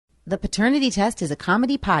The Paternity Test is a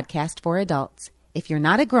comedy podcast for adults. If you're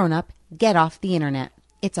not a grown-up, get off the internet.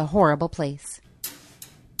 It's a horrible place.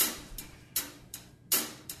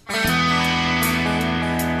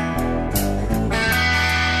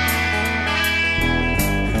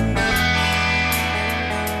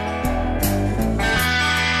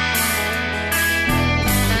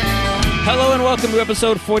 Hello and welcome to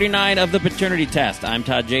episode 49 of The Paternity Test. I'm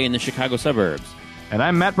Todd J. in the Chicago suburbs. And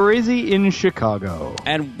I'm Matt Barresi in Chicago.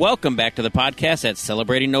 And welcome back to the podcast that's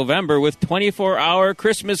celebrating November with 24-hour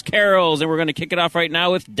Christmas carols. And we're going to kick it off right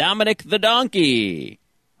now with Dominic the Donkey.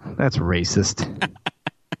 That's racist.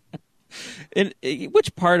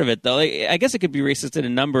 Which part of it, though? I guess it could be racist in a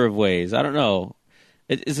number of ways. I don't know.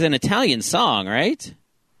 It's an Italian song, right?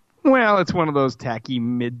 Well, it's one of those tacky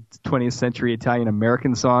mid-20th century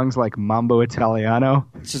Italian-American songs like Mambo Italiano.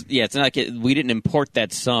 It's not like we didn't import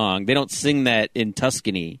that song. They don't sing that in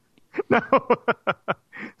Tuscany. No.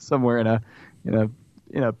 Somewhere in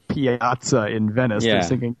a piazza in Venice, They're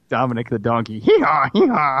singing Dominic the Donkey. Hee-haw,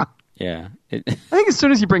 hee-haw. Yeah. I think as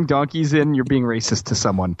soon as you bring donkeys in, you're being racist to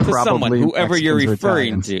someone. Probably whoever Mexicans you're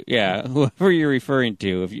referring or to. Yeah, whoever you're referring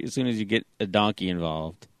to, as soon as you get a donkey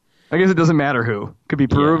involved. I guess it doesn't matter who. It could be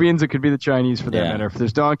Peruvians, It could be the Chinese for that matter. If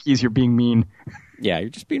there's donkeys, you're being mean. Yeah, you're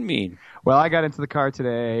just being mean. Well, I got into the car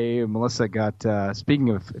today. Melissa got,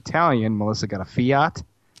 speaking of Italian, Melissa got a Fiat.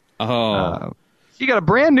 Oh. She got a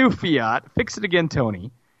brand new Fiat. Fix it again, Tony.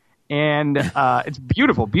 And it's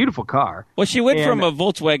beautiful, beautiful car. Well, she went from a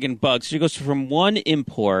Volkswagen Bug. She goes from one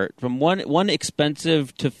import, from one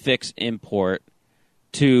expensive to fix import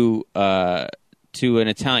to an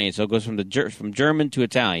Italian. So it goes from German to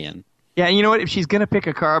Italian. Yeah, and you know what? If she's going to pick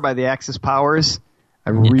a car by the Axis powers, I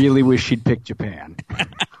really wish she'd pick Japan.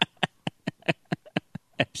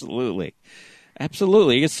 Absolutely.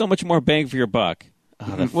 Absolutely. You get so much more bang for your buck.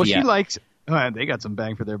 Oh, well, she likes... they got some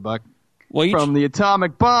bang for their buck. Well, from the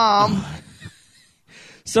atomic bomb.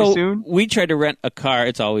 So we tried to rent a car.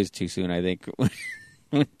 It's always too soon, I think,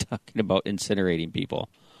 when talking about incinerating people.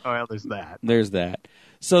 Oh, well, there's that. There's that.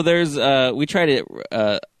 So we tried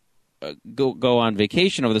to go on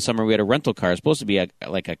vacation over the summer. We had a rental car. It's supposed to be a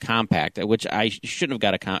compact, which I shouldn't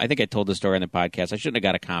have got I think I told the story on the podcast. I shouldn't have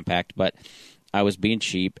got a compact, but I was being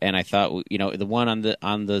cheap, and I thought, the one on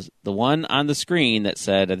the screen that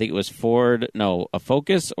said, I think it was a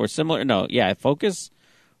Focus or similar. No, a Focus.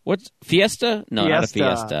 What's Fiesta? No, not a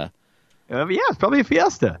Fiesta. It's probably a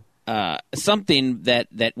Fiesta. Something that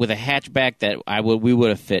with a hatchback that we would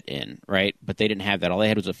have fit in, right? But they didn't have that. All they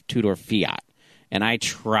had was a two-door Fiat, and I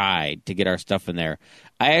tried to get our stuff in there.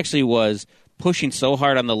 I actually was pushing so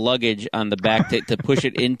hard on the luggage on the back to push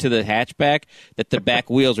it into the hatchback that the back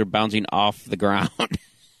wheels were bouncing off the ground.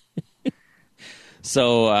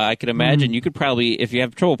 So I could imagine you could probably, if you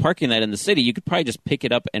have trouble parking that in the city, you could probably just pick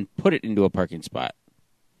it up and put it into a parking spot.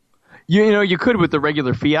 You could with the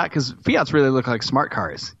regular Fiat, because Fiats really look like smart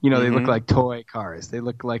cars. They look like toy cars. They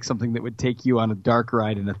look like something that would take you on a dark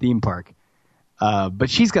ride in a theme park.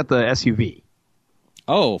 But she's got the SUV.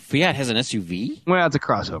 Oh, Fiat has an SUV? Well, it's a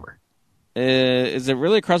crossover. Is it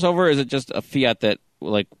really a crossover, or is it just a Fiat that,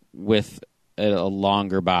 with a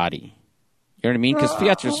longer body? You know what I mean? Because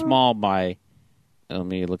Fiats are small by... Let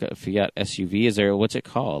me look at a Fiat SUV. Is there... What's it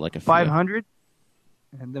called? Like a 500?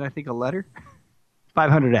 And then I think a letter?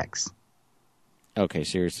 500X. Okay,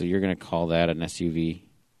 seriously, you're going to call that an SUV?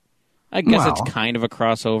 I guess it's kind of a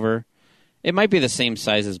crossover. It might be the same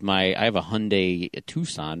size as I have a Hyundai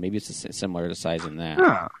Tucson. Maybe it's similar to size in that.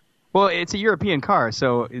 Huh. Well, it's a European car,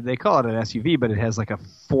 so they call it an SUV, but it has like a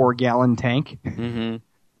 4-gallon tank.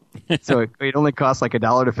 Mm-hmm. So it only costs like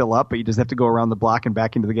 $1 to fill up, but you just have to go around the block and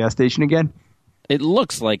back into the gas station again. It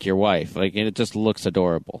looks like your wife. It just looks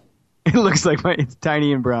adorable. It looks like it's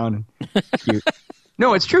tiny and brown and cute.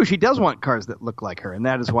 No, it's true. She does want cars that look like her, and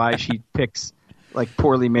that is why she picks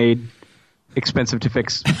poorly made, expensive to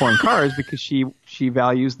fix foreign cars, because she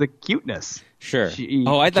values the cuteness. Sure.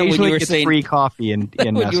 I thought when you were saying free coffee in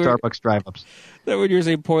Starbucks drive-ups. That when you were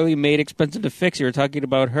saying poorly made, expensive to fix, you were talking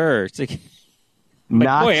about her. It's like,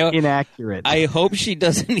 inaccurate. I hope she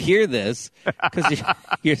doesn't hear this, because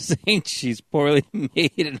you're saying she's poorly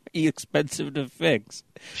made and expensive to fix.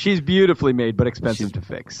 She's beautifully made, but expensive to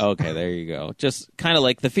fix. Okay, there you go. Just kind of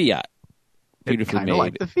like the Fiat. Beautifully made,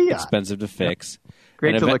 like the Fiat. Expensive to fix. Yep.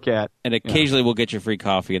 Great to look at. And occasionally we'll get your free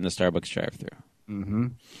coffee in the Starbucks drive-thru. Mm-hmm.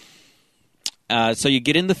 So you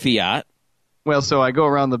get in the Fiat. Well, so I go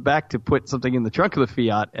around the back to put something in the trunk of the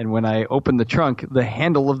Fiat, and when I opened the trunk, the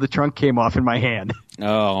handle of the trunk came off in my hand.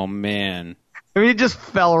 Oh, man. I mean, it just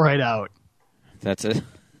fell right out. That's it.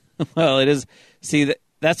 Well, it is. See,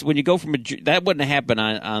 that's when you go from that wouldn't happen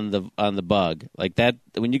on the Bug like that.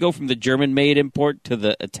 When you go from the German-made import to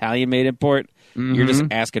the Italian-made import, you're just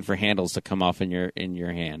asking for handles to come off in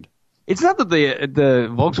your hand. It's not that the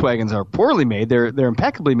Volkswagens are poorly made; they're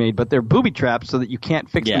impeccably made, but they're booby trapped so that you can't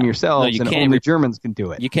fix them yourselves, and only Germans can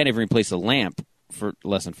do it. You can't even replace a lamp for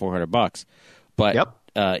less than $400. But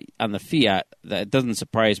on the Fiat, that doesn't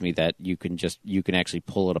surprise me that you can actually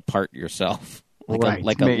pull it apart yourself,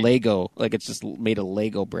 like a Lego, like it's just made of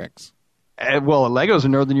Lego bricks. Well, Legos are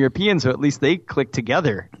Northern European, so at least they click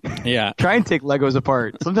together. Yeah, try and take Legos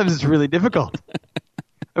apart. Sometimes it's really difficult.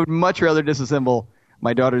 I would much rather disassemble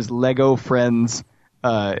my daughter's Lego friend's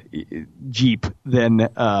Jeep than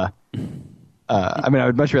I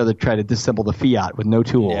would much rather try to disassemble the Fiat with no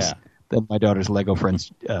tools than my daughter's Lego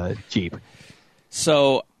friend's Jeep.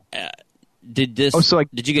 So, did you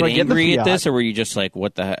get angry at this, or were you just like,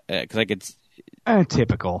 what the heck? Because it's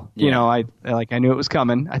typical. Yeah. You know, I knew it was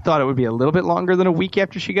coming. I thought it would be a little bit longer than a week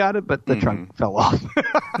after she got it, but the trunk fell off.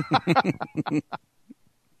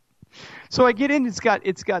 So I get in. It's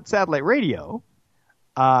got satellite radio,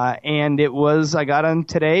 and I got on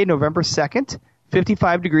today, November 2nd,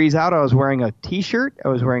 55 degrees out. I was wearing a T-shirt. I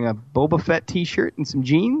was wearing a Boba Fett T-shirt and some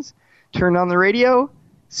jeans. Turned on the radio.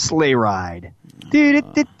 Sleigh ride.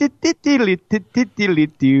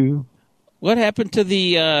 What happened to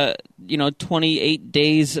the 28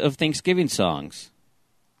 days of Thanksgiving songs?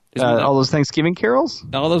 All those Thanksgiving carols?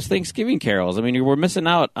 All those Thanksgiving carols. I mean, we're missing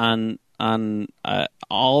out on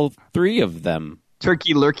all three of them.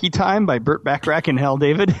 Turkey Lurkey Time by Burt Bacharach and Hal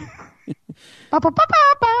David.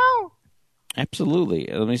 Absolutely.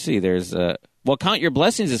 Let me see. There's Count Your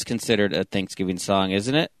Blessings is considered a Thanksgiving song,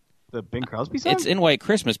 isn't it? The Bing Crosby song? It's in White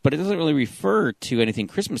Christmas, but it doesn't really refer to anything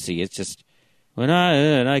Christmassy. It's just, when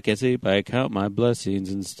I can't sleep, I count my blessings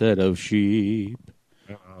instead of sheep.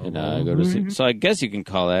 And I go to sleep. So I guess you can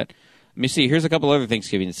call that. Let me see. Here's a couple other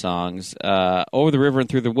Thanksgiving songs. Over the River and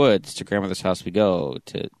Through the Woods, to Grandmother's House we go.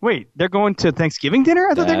 Wait, they're going to Thanksgiving dinner?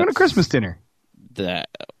 I thought they were going to Christmas dinner.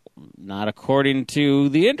 Not according to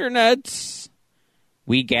the internet.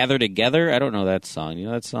 We Gather Together. I don't know that song. You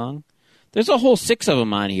know that song? There's a whole 6 of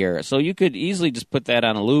them on here, so you could easily just put that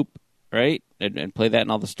on a loop, right, and play that in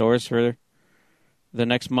all the stores for the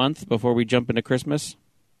next month before we jump into Christmas.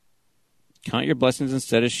 Count Your Blessings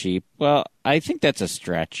instead of sheep. Well, I think that's a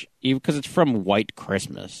stretch, even because it's from White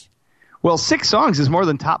Christmas. Well, 6 songs is more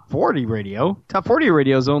than Top 40 radio. Top 40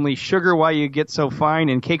 radio is only Sugar Why You Get So Fine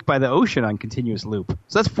and Cake by the Ocean on continuous loop.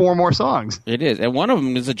 So that's 4 more songs. It is, and one of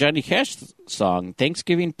them is a Johnny Cash song,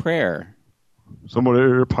 Thanksgiving Prayer.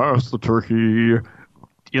 Somebody pass the turkey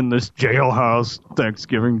in this jailhouse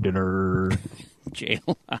Thanksgiving dinner.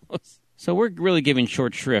 Jailhouse. So we're really giving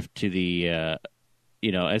short shrift to the,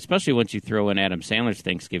 especially once you throw in Adam Sandler's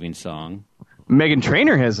Thanksgiving song. Meghan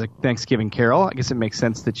Trainor has a Thanksgiving carol. I guess it makes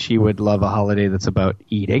sense that she would love a holiday that's about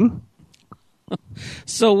eating.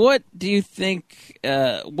 So what do you think,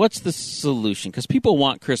 what's the solution? Because people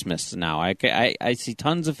want Christmas now. I see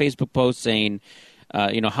tons of Facebook posts saying,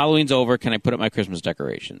 Halloween's over. Can I put up my Christmas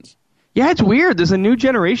decorations? Yeah, it's weird. There's a new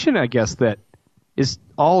generation, I guess, that is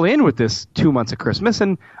all in with this 2 months of Christmas.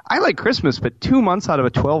 And I like Christmas, but 2 months out of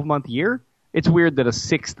a 12-month year, it's weird that a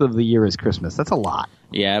sixth of the year is Christmas. That's a lot.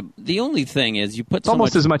 Yeah. The only thing is you put it's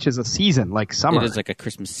almost as much as a season, like summer. It is like a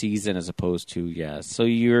Christmas season as opposed to, yeah. So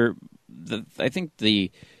I think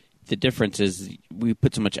the difference is we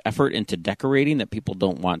put so much effort into decorating that people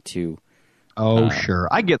don't want to. Oh, sure.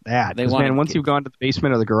 I get that. Once you've gone to the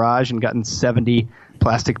basement or the garage and gotten 70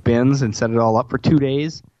 plastic bins and set it all up for 2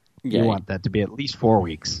 days, you want that to be at least 4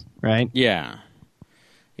 weeks, right? Yeah.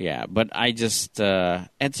 Yeah, but I just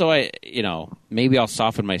and so maybe I'll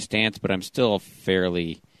soften my stance, but I'm still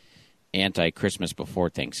fairly anti-Christmas before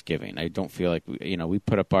Thanksgiving. I don't feel like we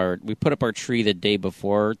put up our tree the day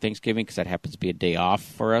before Thanksgiving because that happens to be a day off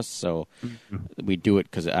for us. So we do it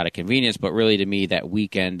because out of convenience. But really, to me, that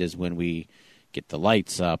weekend is when we get the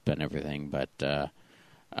lights up and everything. But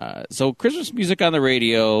so Christmas music on the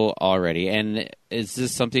radio already, and is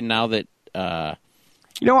this something now that?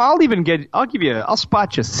 I'll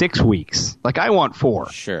spot you 6 weeks. Like I want 4.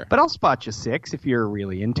 Sure. But I'll spot you 6 if you're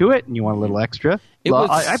really into it and you want a little extra.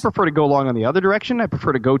 I prefer to go along on the other direction. I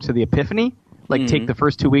prefer to go to the Epiphany, take the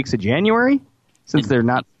first 2 weeks of January, since they're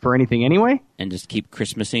not for anything anyway. And just keep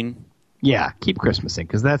Christmasing? Yeah, keep Christmasing,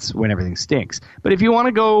 because that's when everything stinks. But if you want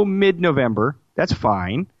to go mid-November, that's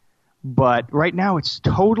fine. But right now it's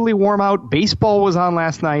totally warm out. Baseball was on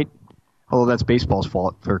last night, although that's baseball's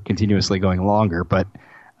fault for continuously going longer. But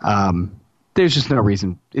there's just no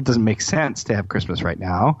reason. It doesn't make sense to have Christmas right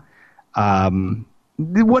now.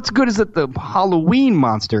 What's good is that the Halloween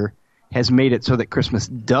monster has made it so that Christmas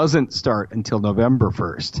doesn't start until November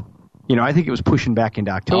 1st. I think it was pushing back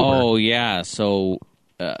into October. Oh, yeah. So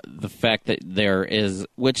the fact that there is,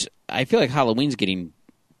 which I feel like Halloween's getting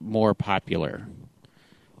more popular.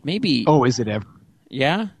 Maybe. Oh, is it ever?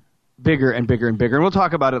 Yeah? Bigger and bigger and bigger. And we'll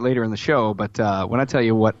talk about it later in the show. But when I tell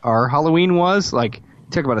you what our Halloween was, like,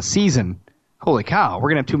 talk about a season. Holy cow. We're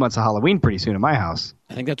going to have 2 months of Halloween pretty soon in my house.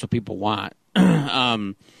 I think that's what people want.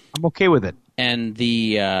 I'm okay with it. And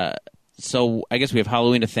so I guess we have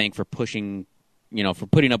Halloween to thank for pushing, for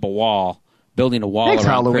putting up a wall, building a wall Thanks,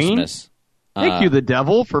 around Halloween. Christmas. Thank you, the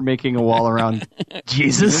devil, for making a wall around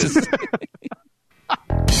Jesus. And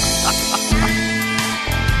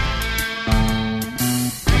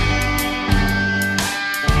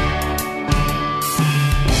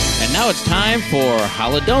now it's time for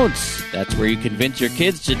Hallowdon'ts. That's where you convince your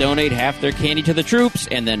kids to donate half their candy to the troops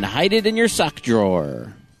and then hide it in your sock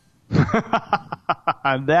drawer.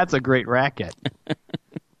 That's a great racket.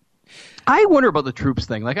 I wonder about the troops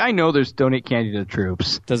thing. Like, I know there's donate candy to the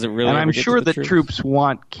troops. Does it really? And I'm sure that troops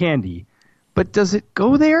want candy. But does it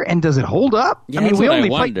go there and does it hold up? Yeah, I mean, we only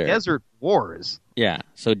fight wonder. desert wars. Yeah,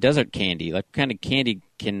 so desert candy. Like, what kind of candy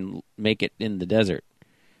can make it in the desert?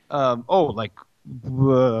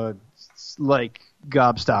 Like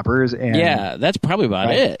gobstoppers and yeah, that's probably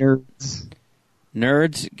about it.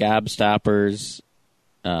 Nerds, gobstoppers,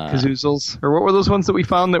 kazoozles, or what were those ones that we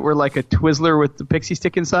found that were like a Twizzler with the pixie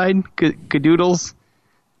stick inside? Kadoodles.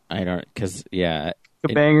 I don't, because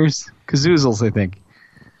bangers, kazoozles, I think.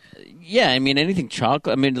 Yeah, I mean anything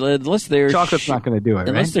chocolate. I mean, unless they're chocolate's not going to do it,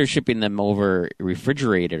 unless right? they're shipping them over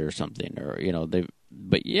refrigerated or something, or they.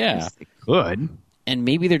 But yeah, they could. And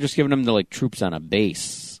maybe they're just giving them to like troops on a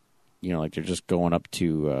base. Like they're just going up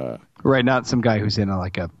to. Right, not some guy who's in a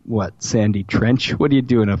sandy trench. What do you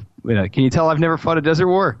do in a? Can you tell I've never fought a desert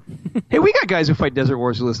war? Hey, we got guys who fight desert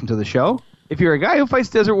wars who listen to the show. If you're a guy who fights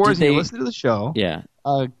desert wars and you listen to the show, yeah,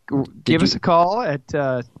 give us a call at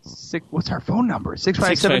what's our phone number?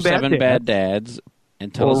 657 bad dads,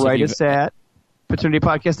 and tell us. Or write us at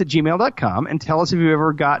paternitypodcast@gmail.com and tell us if you've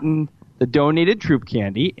ever gotten the donated troop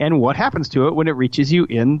candy and what happens to it when it reaches you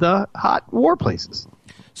in the hot war places.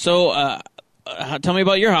 So, tell me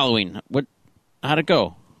about your Halloween. How'd it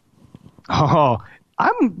go? Oh,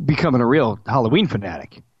 I'm becoming a real Halloween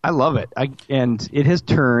fanatic. I love it. And it has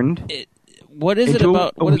turned. What is it into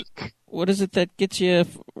about? a week. What is it that gets you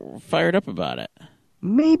fired up about it?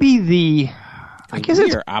 Maybe I guess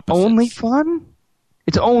it's only fun.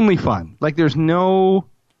 It's only fun. Like there's no.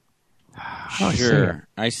 Sure,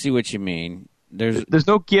 I see what you mean. There's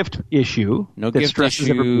no gift issue. No that gift stresses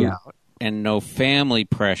issue. everybody out. And no family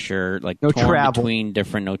pressure, like no torn travel between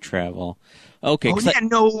different, no travel. Okay. Oh, yeah,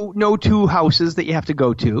 no two houses that you have to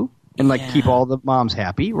go to and keep all the moms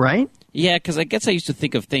happy, right? Yeah, because I guess I used to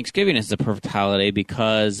think of Thanksgiving as the perfect holiday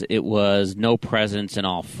because it was no presents and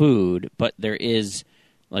all food, but there is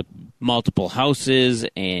like multiple houses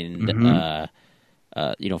and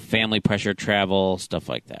family pressure, travel, stuff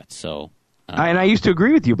like that. So, and I used to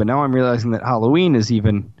agree with you, but now I'm realizing that Halloween is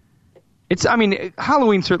even.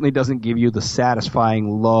 Halloween certainly doesn't give you the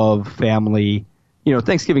satisfying love, family.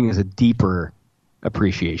 Thanksgiving is a deeper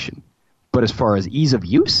appreciation. But as far as ease of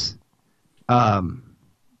use,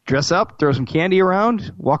 dress up, throw some candy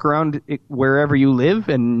around, walk around wherever you live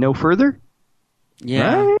and no further.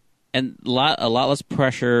 Yeah. Right? And a lot less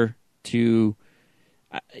pressure to,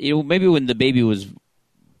 maybe when the baby was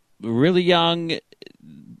really young,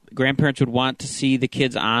 grandparents would want to see the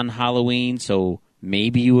kids on Halloween, so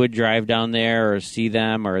maybe you would drive down there or see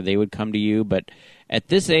them or they would come to you. But at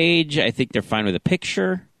this age, I think they're fine with a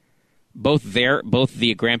picture. Both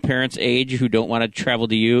the grandparents' age who don't want to travel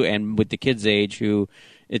to you and with the kids' age who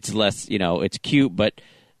it's less, it's cute, but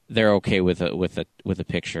they're okay with a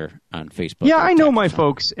picture on Facebook. Yeah, I know my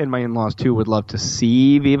folks and my in-laws too would love to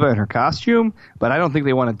see Viva in her costume, but I don't think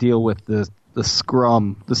they want to deal with the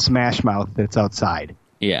scrum, the smash mouth that's outside.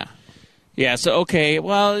 Yeah. Yeah, so okay,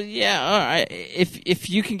 well, yeah, all right. If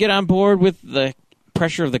you can get on board with the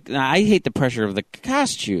pressure of I hate the pressure of the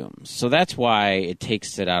costumes, so that's why it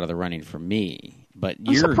takes it out of the running for me. But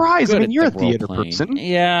I'm surprised. You're a theater person.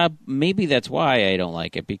 Yeah, maybe that's why I don't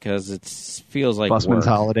like it because it feels like Busman's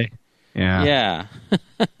work. Holiday. Yeah.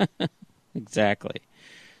 Yeah, exactly.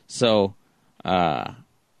 So,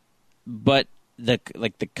 but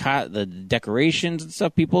the decorations and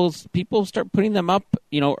stuff, people start putting them up,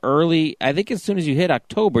 early. I think as soon as you hit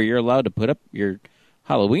October, you're allowed to put up your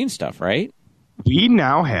Halloween stuff, right? We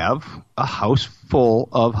now have a house full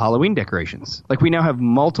of Halloween decorations. Like we now have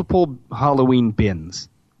multiple Halloween bins.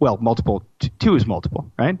 Well, multiple. Two is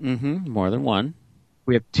multiple, right? Mm-hmm. More than one.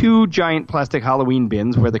 We have 2 giant plastic Halloween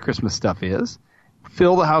bins where the Christmas stuff is.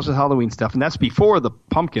 Fill the house with Halloween stuff, and that's before the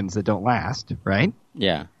pumpkins that don't last, right?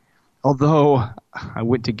 Yeah. Although I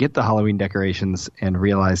went to get the Halloween decorations and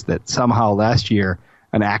realized that somehow last year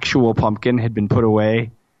an actual pumpkin had been put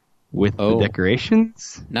away with the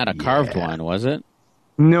decorations. Not a carved one, was it?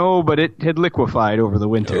 No, but it had liquefied over the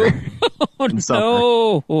winter. Oh,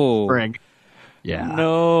 no. Spring. Yeah.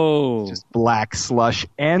 No. Just black slush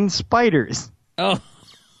and spiders. Oh.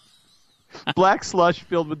 Black slush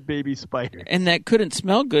filled with baby spiders. And that couldn't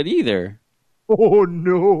smell good either. Oh,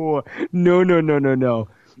 no. No.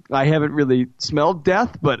 I haven't really smelled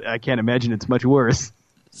death, but I can't imagine it's much worse.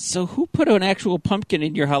 So who put an actual pumpkin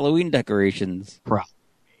in your Halloween decorations?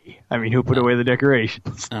 Probably. I mean, who put away the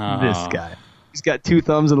decorations? Oh. This guy. He's got 2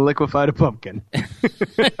 thumbs and liquefied a pumpkin.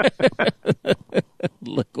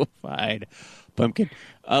 Liquefied pumpkin.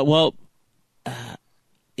 I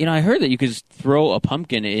heard that you could just throw a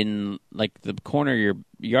pumpkin in like the corner of your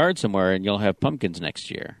yard somewhere, and you'll have pumpkins next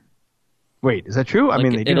year. Wait, is that true? I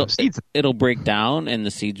mean, they do have seeds. It'll break down, and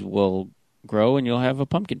the seeds will grow, and you'll have a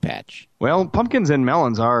pumpkin patch. Well, pumpkins and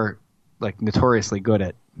melons are like notoriously good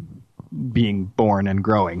at being born and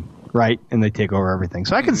growing, right? And they take over everything.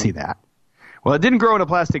 So I can see that. Well, it didn't grow in a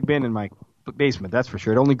plastic bin in my basement, that's for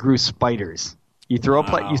sure. It only grew spiders. You throw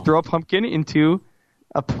a pumpkin into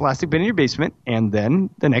a plastic bin in your basement, and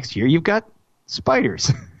then the next year you've got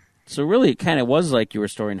spiders. So really, it kind of was like you were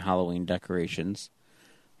storing Halloween decorations,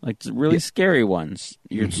 like really scary ones.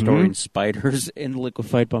 You're storing spiders in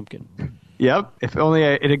liquefied pumpkin. Yep. If only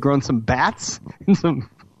it had grown some bats and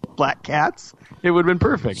some black cats, it would have been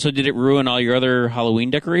perfect. So did it ruin all your other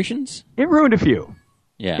Halloween decorations? It ruined a few.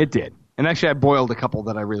 Yeah. It did. And actually, I boiled a couple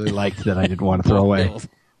that I really liked that I didn't want to throw away.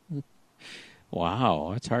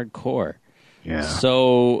 Wow, that's hardcore. Yeah.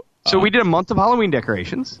 So we did a month of Halloween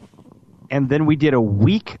decorations, and then we did a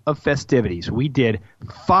week of festivities. We did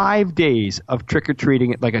 5 days of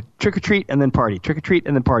trick-or-treating, like a trick-or-treat and then party, trick-or-treat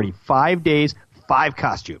and then party. 5 days, 5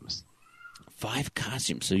 costumes. 5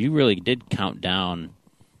 costumes. So you really did count down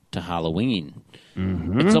to Halloween.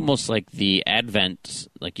 Mm-hmm. It's almost like the Advent,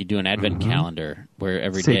 like you do an Advent calendar where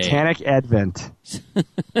every day. Satanic Advent.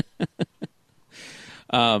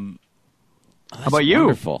 How about you?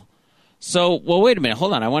 Wonderful. So, wait a minute.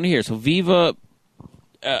 Hold on. I want to hear. So, Viva,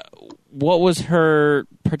 what was her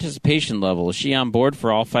participation level? Was she on board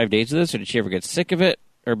for all 5 days of this, or did she ever get sick of it?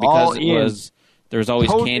 Or because there was always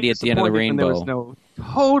totally candy at the end of the rainbow?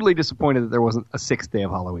 Totally disappointed that there wasn't a 6th day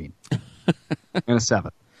of Halloween and a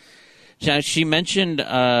 7th. She mentioned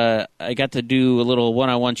I got to do a little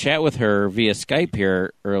one-on-one chat with her via Skype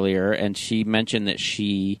here earlier, and she mentioned that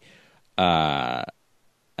she, and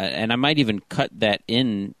I might even cut that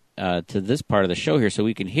in to this part of the show here so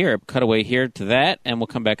we can hear it. Cut away here to that, and we'll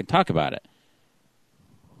come back and talk about it.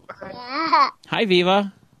 Yeah. Hi,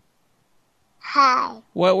 Viva. Hi.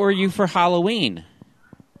 What were you for Halloween?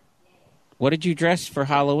 What did you dress for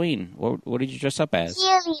Halloween? What did you dress up as?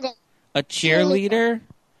 Cheerleader. A cheerleader?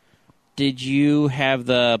 Did you have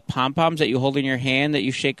the pom-poms that you hold in your hand that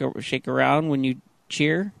you shake around when you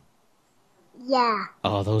cheer? Yeah.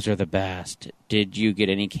 Oh, those are the best. Did you get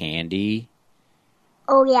any candy?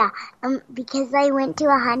 Oh, yeah. Because I went to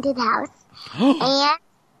a haunted house, and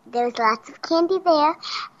there was lots of candy there,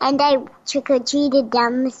 and I trick-or-treated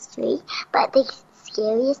down the street. But the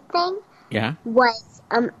scariest thing was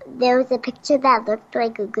there was a picture that looked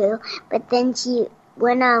like a girl, but then she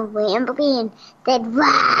went on rambling and said,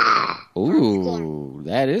 "Wah!" Ooh,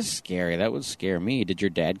 that is scary. That would scare me. Did your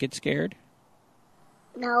dad get scared?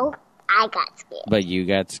 No, I got scared. But you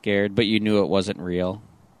got scared, but you knew it wasn't real?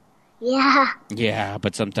 Yeah. Yeah,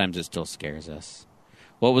 but sometimes it still scares us.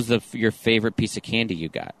 What was your favorite piece of candy you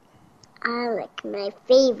got? I like my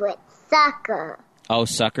favorite sucker. Oh,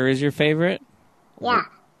 sucker is your favorite? Yeah,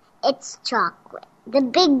 it's chocolate. The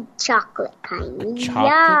big chocolate kind.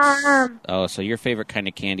 Chocolate? Yum. Oh, so your favorite kind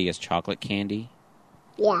of candy is chocolate candy?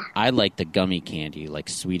 Yeah. I like the gummy candy, like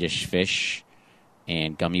Swedish Fish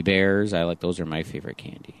and gummy bears. Those are my favorite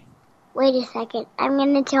candy. Wait a second. I'm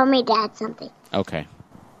going to tell my dad something. Okay.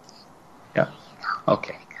 Yeah.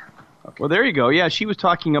 Okay. Well, there you go. Yeah, she was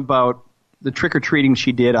talking about the trick-or-treating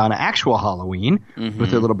she did on actual Halloween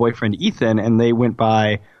with her little boyfriend Ethan, and they went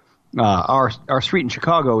by our street in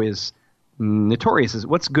Chicago is notorious.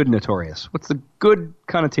 What's good notorious? What's the good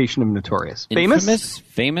connotation of notorious? Famous?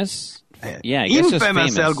 Famous? Yeah, I guess Infamous just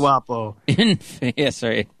famous. El Guapo. Yes,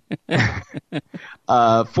 right.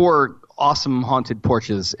 4 awesome haunted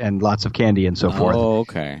porches and lots of candy and so forth. Oh,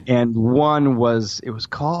 okay. And one was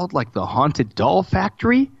called like the Haunted Doll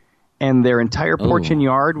Factory, and their entire porch and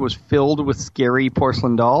yard was filled with scary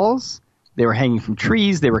porcelain dolls. They were hanging from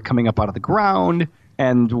trees. They were coming up out of the ground.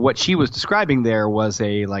 And what she was describing there was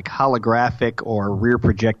a like holographic or rear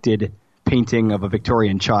projected painting of a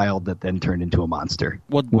Victorian child that then turned into a monster.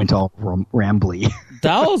 Went all rambly.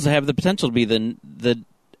 Dolls have the potential to be the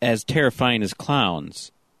as terrifying as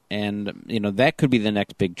clowns. And, that could be the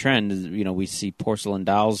next big trend. We see porcelain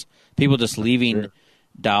dolls, people just leaving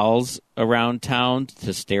dolls around town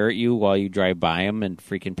to stare at you while you drive by them and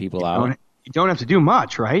freaking people out. You don't have to do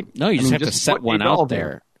much, right? No, you just have to set one out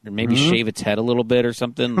there. Or maybe shave its head a little bit or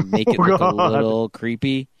something, make it look a little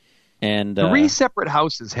creepy. And 3 separate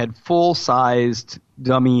houses had full-sized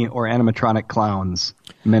dummy or animatronic clowns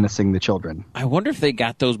menacing the children. I wonder if they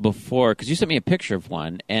got those before, because you sent me a picture of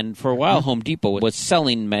one, and for a while Home Depot was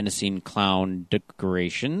selling menacing clown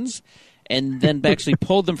decorations, and then actually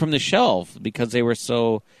pulled them from the shelf because they were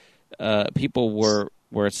so people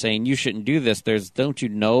were saying you shouldn't do this. Don't you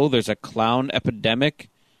know there's a clown epidemic,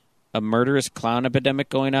 a murderous clown epidemic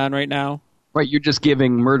going on right now? Right, you're just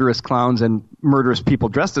giving murderous clowns and murderous people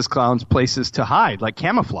dressed as clowns places to hide, like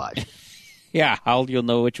camouflage. Yeah, how you'll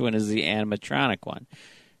know which one is the animatronic one.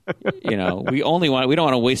 We don't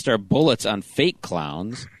want to waste our bullets on fake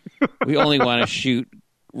clowns. We only want to shoot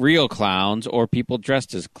real clowns or people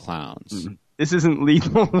dressed as clowns. This isn't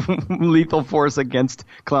lethal force against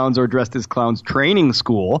clowns or dressed as clowns training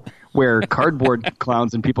school, where cardboard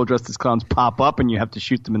clowns and people dressed as clowns pop up and you have to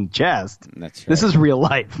shoot them in the chest. That's right. This is real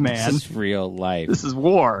life, man. This is real life. This is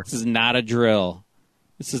war. This is not a drill.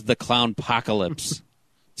 This is the clown apocalypse.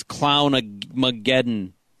 It's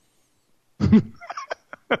clown-mageddon.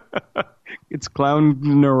 It's clown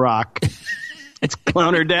Narok. It's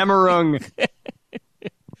clowner Damarung.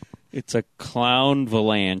 It's a clown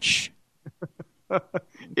avalanche.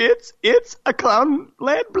 It's a clown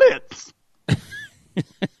land blitz.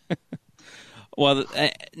 Well,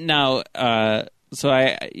 now, so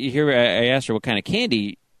I asked her what kind of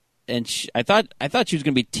candy, and I thought she was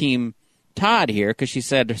going to be Team Todd here because she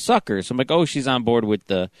said suckers. So I'm like, oh, she's on board with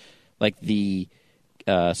the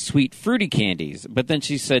sweet fruity candies. But then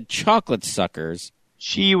she said chocolate suckers.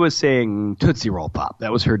 She was saying Tootsie Roll Pop.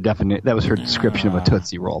 That was her description of a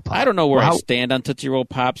Tootsie Roll Pop. I don't know where I stand on Tootsie Roll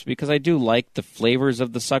Pops because I do like the flavors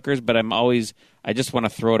of the suckers, but I just want to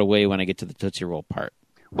throw it away when I get to the Tootsie Roll part.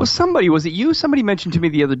 Well, was it you? Somebody mentioned to me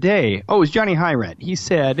the other day. Oh, it was Johnny Hyrent. He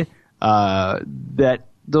said that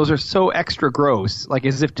those are so extra gross, like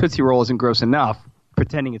as if Tootsie Roll isn't gross enough,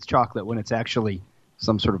 pretending it's chocolate when it's actually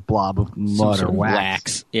some sort of blob of mud or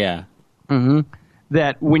wax. Yeah. Mm-hmm.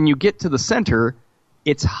 That when you get to the center,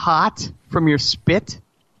 it's hot from your spit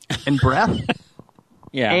and breath.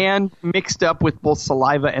 Yeah. And mixed up with both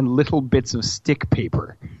saliva and little bits of stick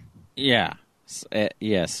paper. Yeah.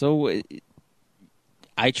 Yeah. So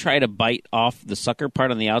I try to bite off the sucker part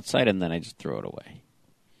on the outside, and then I just throw it away.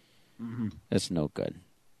 Mm-hmm. That's no good.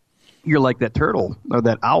 You're like that turtle or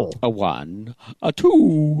that owl. A 1, a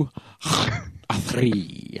 2, a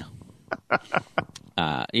 3.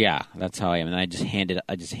 Yeah, that's how I am. And I just hand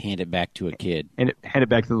it back to a kid. And hand it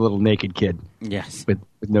back to the little naked kid. Yes. With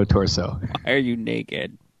no torso. Why are you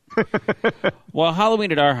naked? Well,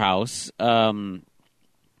 Halloween at our house,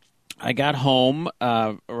 I got home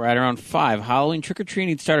right around 5. Halloween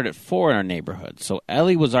trick-or-treating started at 4 in our neighborhood. So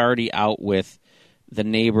Ellie was already out with the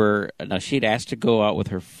neighbor. Now, she'd asked to go out with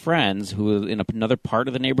her friends who were in another part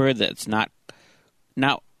of the neighborhood that's not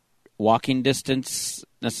walking distance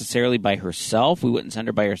necessarily by herself. We wouldn't send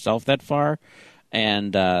her by herself that far.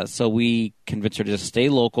 And so we convinced her to just stay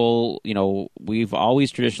local. We've always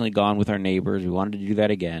traditionally gone with our neighbors. We wanted to do that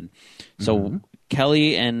again. So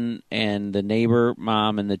Kelly and the neighbor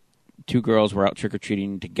mom and the 2 girls were out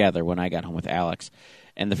trick-or-treating together when I got home with Alex.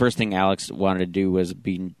 And the first thing Alex wanted to do was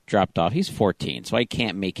being dropped off. He's 14, so I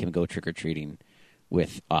can't make him go trick-or-treating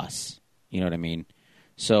with us. You know what I mean?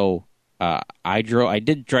 So I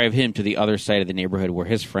did drive him to the other side of the neighborhood where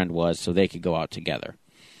his friend was so they could go out together.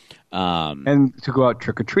 And to go out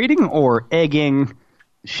trick-or-treating or egging,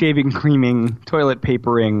 shaving, creaming, toilet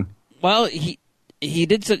papering? Well, he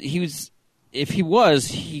did.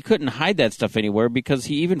 He couldn't hide that stuff anywhere because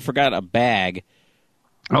he even forgot a bag.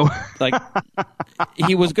 Oh. Like,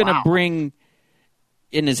 he was going to bring,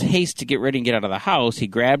 in his haste to get ready and get out of the house, he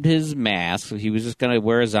grabbed his mask. So he was just going to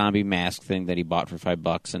wear a zombie mask thing that he bought for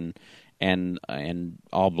 $5 and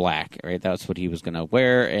all black, right? That's what he was going to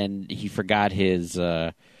wear. And he forgot his,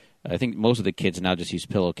 I think most of the kids now just use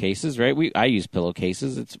pillowcases, right? I use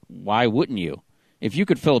pillowcases. Why wouldn't you? If you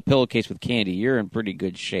could fill a pillowcase with candy, you're in pretty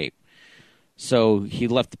good shape. So he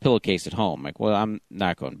left the pillowcase at home. Like, well, I'm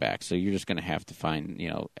not going back. So you're just going to have to find,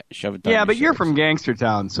 shove it down. Yeah, but you're from Gangster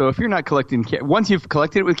Town, so if you're not collecting once you've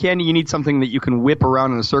collected it with candy, you need something that you can whip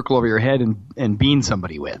around in a circle over your head and bean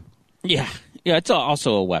somebody with. Yeah. Yeah, it's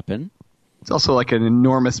also a weapon. It's also like an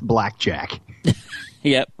enormous blackjack.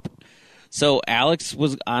 Yep. So Alex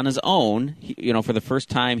was on his own. For the first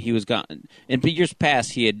time, he was gone. In years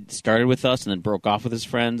past, he had started with us and then broke off with his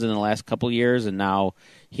friends in the last couple of years, and now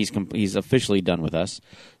he's officially done with us.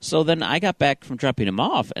 So then I got back from dropping him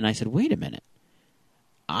off, and I said, "Wait a minute,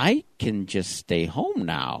 I can just stay home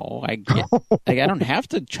now. I don't have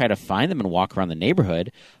to try to find them and walk around the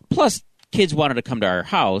neighborhood. Plus, kids wanted to come to our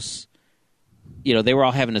house." They were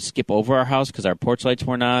all having to skip over our house because our porch lights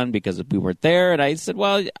weren't on because we weren't there. And I said,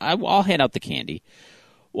 well, I'll hand out the candy.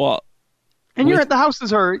 Well, and you're at the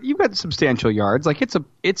houses you've got substantial yards. Like it's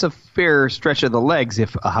a fair stretch of the legs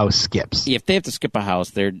if a house skips. If they have to skip a house,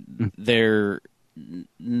 they're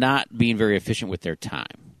not being very efficient with their time.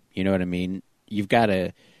 You know what I mean? You've got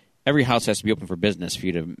to every house has to be open for business for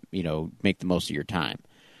you to make the most of your time.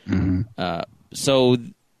 Mm-hmm. So.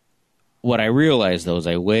 What I realized, though, is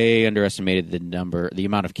I way underestimated the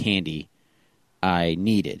amount of candy I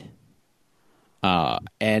needed.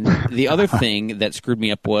 And the other thing that screwed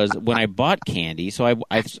me up was when I bought candy. So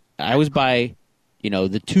I always buy,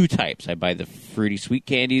 the two types. I buy the fruity sweet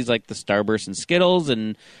candies like the Starburst and Skittles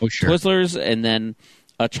and Twizzlers, and then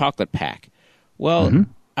a chocolate pack. Well,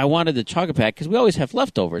 I wanted the chocolate pack because we always have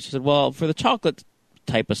leftovers. I said, well, for the chocolate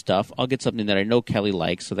type of stuff, I'll get something that I know Kelly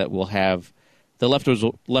likes, so that we'll have. The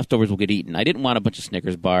leftovers will get eaten. I didn't want a bunch of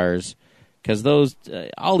Snickers bars because those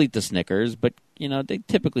I'll eat the Snickers, but they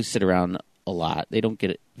typically sit around a lot. They don't get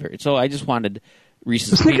it very. So I just wanted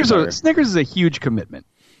Reese's peanut butter. Snickers is a huge commitment.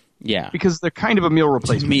 Yeah, because they're kind of a meal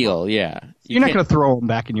replacement. Yeah. You're not going to throw them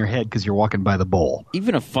back in your head because you're walking by the bowl.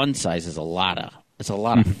 Even a fun size is a lot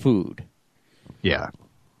of food. Yeah.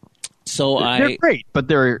 So they're great, but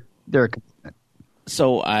they're a commitment.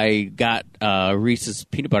 So I got Reese's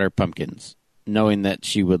peanut butter pumpkins, knowing that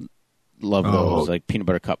she would love those, like peanut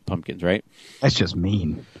butter cup pumpkins, right? That's just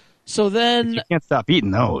mean. So then you can't stop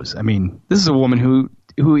eating those. I mean, this is a woman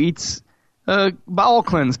who eats bowel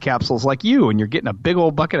cleanse capsules like you, and you're getting a big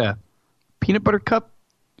old bucket of peanut butter cup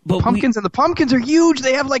pumpkins, and the pumpkins are huge.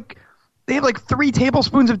 They have like 3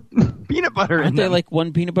 tablespoons of peanut butter. Aren't they like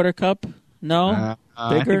one peanut butter cup? No, bigger.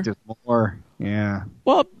 I think there's more. Yeah.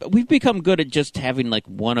 Well, we've become good at just having like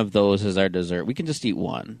one of those as our dessert. We can just eat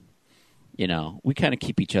one. We kind of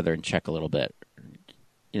keep each other in check a little bit.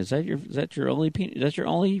 Is that your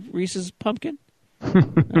only Reese's pumpkin? All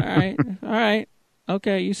right.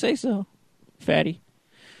 Okay, you say so, fatty.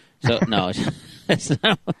 So no, it's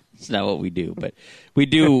not what we do. But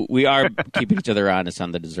we are keeping each other honest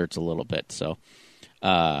on the desserts a little bit. So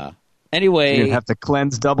anyway, you're gonna have to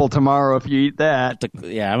cleanse double tomorrow if you eat that.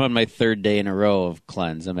 Yeah, I'm on my 3rd day in a row of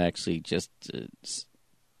cleanse. I'm actually just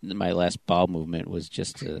my last bowel movement was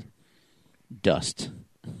just dust.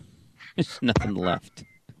 There's nothing left.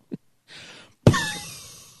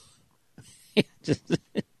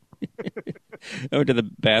 I went to the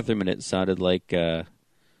bathroom and it sounded like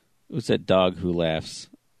who's that dog who laughs?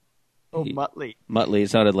 Oh, Muttley. Muttley. It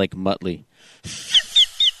sounded like Muttley.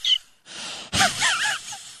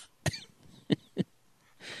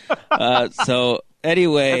 So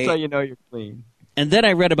anyway, that's how you know you're clean. And then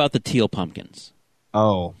I read about the teal pumpkins.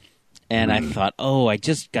 Oh. And I thought, I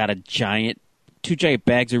just got 2 giant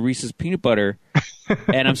bags of Reese's peanut butter,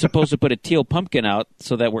 and I'm supposed to put a teal pumpkin out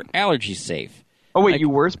so that we're allergy safe. Oh, wait, you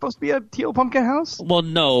were supposed to be a teal pumpkin house? Well,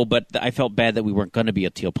 no, but I felt bad that we weren't going to be a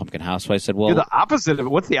teal pumpkin house, so I said, well... You're the opposite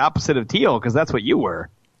of... What's the opposite of teal? Because that's what you were.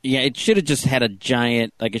 Yeah, it should have just had a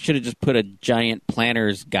giant... Like, it should have just put a giant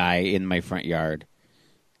planters guy in my front yard.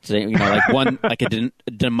 So, like one... like a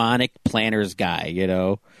demonic planters guy,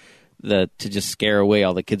 to just scare away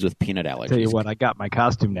all the kids with peanut allergies. Tell you what, I got my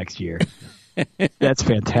costume next year. That's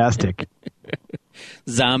fantastic.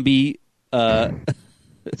 Zombie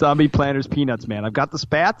planters peanuts, man. I've got the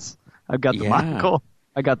spats. I've got the monocle.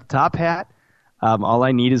 I got the top hat. All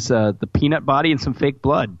I need is the peanut body and some fake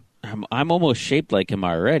blood. I'm almost shaped like him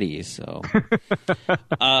already. So,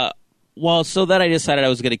 so then I decided I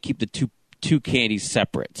was going to keep the two candies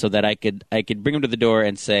separate, so that I could bring them to the door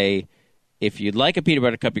and say, if you'd like a peanut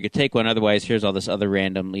butter cup, you could take one. Otherwise, here's all this other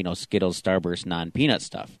random, Skittles, Starburst, non-peanut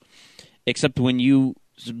stuff. Except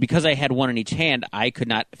because I had one in each hand, I could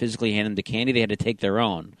not physically hand them the candy. They had to take their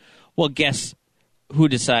own. Well, guess who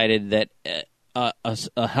decided that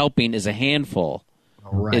a helping is a handful?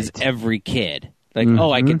 Right. Is every kid. Like,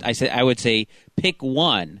 I would say pick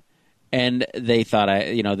one, and they thought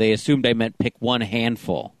they assumed I meant pick one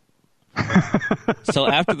handful. So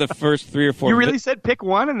after the first 3 or 4... You really said pick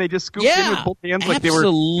one, and they just scooped in with both hands like they were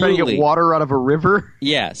trying to get water out of a river?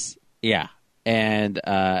 Yes. Yeah. And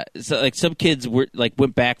so like some kids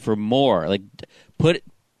went back for more. Like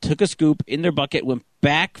took a scoop in their bucket, went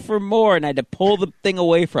back for more, and I had to pull the thing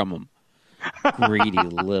away from them. Greedy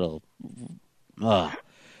little... Ugh.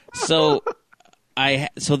 So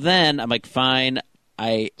then I'm like, fine.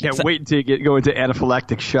 I can't wait until you go into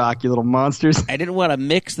anaphylactic shock, you little monsters. I didn't want to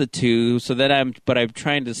mix the two, so that I'm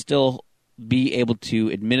trying to still be able to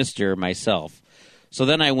administer myself. So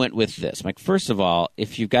then I went with this. I'm like, first of all,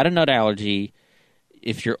 if you've got a nut allergy,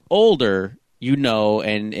 if you're older, you know,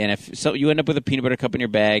 and if so, you end up with a peanut butter cup in your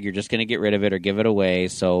bag, you're just going to get rid of it or give it away.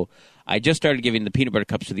 So I just started giving the peanut butter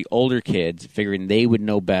cups to the older kids, figuring they would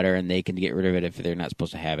know better and they can get rid of it if they're not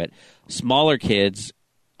supposed to have it. Smaller kids,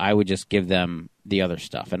 I would just give them the other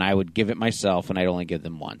stuff, and I would give it myself, and I'd only give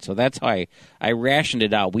them one. So that's how I rationed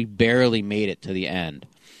it out. We barely made it to the end.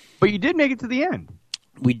 But you did make it to the end.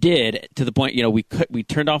 We did, to the point, we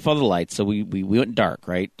turned off all the lights, so we went dark,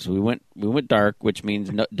 right? So we went dark, which means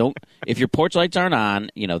don't if your porch lights aren't on,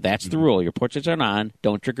 that's the rule. Your porch lights aren't on,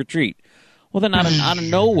 don't trick or treat. Well, then out of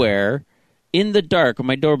nowhere, in the dark, when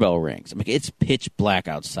my doorbell rings, I'm like, it's pitch black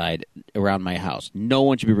outside around my house. No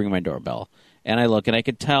one should be ringing my doorbell. And I look, and I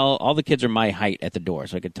could tell all the kids are my height at the door,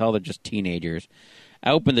 so I could tell they're just teenagers.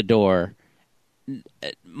 I open the door.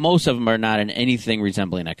 Most of them are not in anything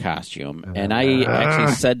resembling a costume. And I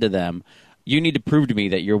actually said to them, you need to prove to me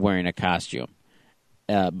that you're wearing a costume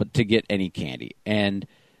but to get any candy. And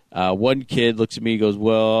one kid looks at me and goes,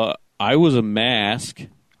 well, I was a mask.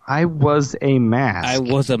 I was a mask. I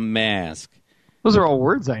was a mask. Those are all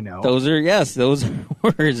words I know. Those are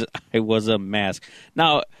words. I was a mask.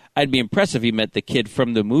 Now, I'd be impressed if he met the kid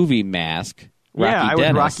from the movie Mask, Rocky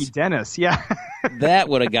Dennis. Was Rocky Dennis, yeah. That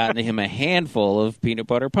would have gotten him a handful of peanut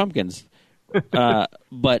butter pumpkins.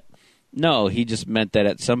 But no, he just meant that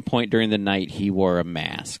at some point during the night he wore a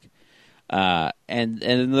mask. And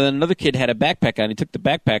then another kid had a backpack on. He took the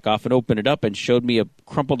backpack off and opened it up and showed me a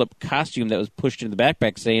crumpled up costume that was pushed into the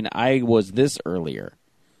backpack saying, I was this earlier.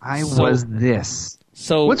 I was this.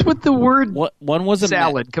 So what's with the word one was a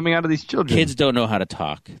salad coming out of these children? Kids don't know how to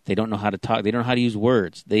talk. They don't know how to talk. They don't know how to use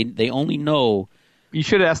words. They only know. You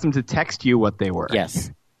should have asked them to text you what they were. Yes.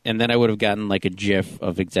 And then I would have gotten like a GIF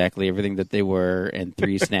of exactly everything that they were and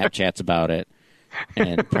 3 Snapchats about it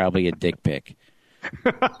and probably a dick pic.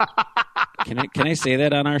 Can I say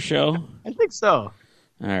that on our show? I think so.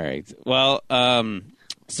 All right. Well,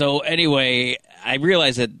 so anyway, I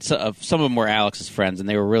realized that some of them were Alex's friends, and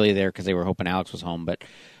they were really there because they were hoping Alex was home. But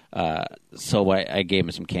so I gave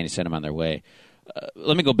them some candy, sent them on their way.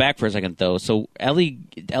 Let me go back for a second, though. So Ellie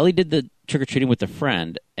did the trick-or-treating with a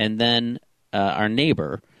friend, and then our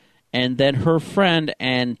neighbor, and then her friend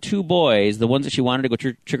and 2 boys, the ones that she wanted to go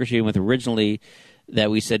trick-or-treating with originally, that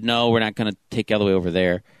we said, no, we're not going to take you all the way over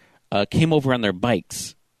there, came over on their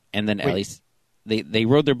bikes. And then Ellie... They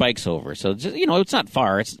rode their bikes over, so just, it's not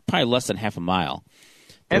far. It's probably less than half a mile.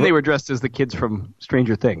 And they were dressed as the kids from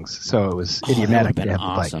Stranger Things, so it was idiomatic to have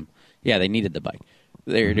awesome. The bike. Yeah, they needed the bike.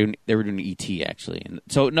 They were doing ET actually, and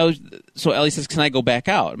so Ellie says, "Can I go back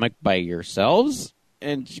out?" I'm like, "By yourselves?"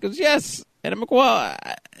 And she goes, "Yes." And I'm like, "Well,"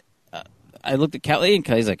 I looked at Kelly, and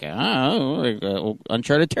Kelly's like, "Oh,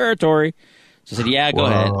 uncharted territory." So I said, "Yeah, go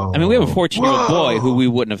ahead." I mean, we have a 14-year-old boy who we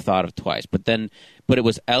wouldn't have thought of twice, but it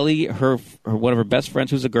was Ellie, her one of her best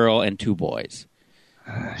friends, who's a girl, and 2 boys.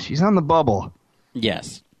 She's on the bubble.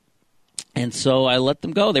 Yes. And so I let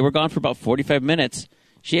them go. They were gone for about 45 minutes.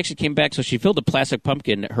 She actually came back, so she filled a plastic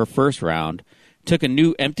pumpkin her first round, took a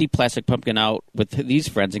new empty plastic pumpkin out with these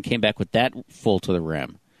friends, and came back with that full to the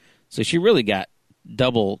rim. So she really got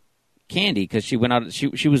double candy because she went out.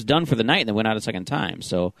 She was done for the night and then went out a second time.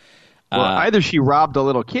 So, either she robbed a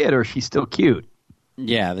little kid or she's still cute.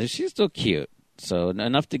 Yeah, she's still cute. So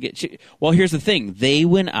enough to get. Well, here's the thing: they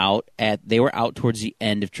were out towards the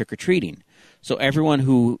end of trick or treating. So everyone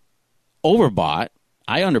who overbought,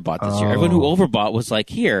 I underbought this year. Everyone who overbought was like,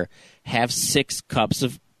 "Here, have 6 cups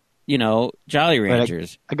of, Jolly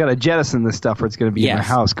Ranchers." I got to jettison this stuff, or it's going to be in my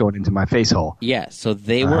house, going into my face hole. Yes. So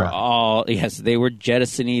they were they were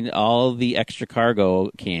jettisoning all the extra cargo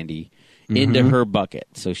candy into her bucket.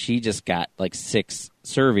 So she just got like 6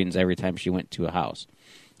 servings every time she went to a house.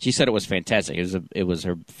 She said it was fantastic. It was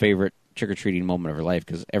her favorite trick-or-treating moment of her life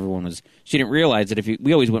because she didn't realize that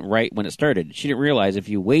we always went right when it started. She didn't realize if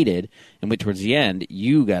you waited and went towards the end,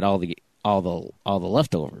 you got all the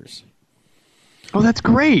leftovers. Oh, that's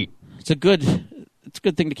great. It's a good it's a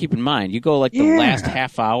good thing to keep in mind. You go like the last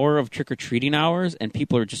half hour of trick-or-treating hours, and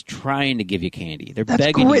people are just trying to give you candy. They're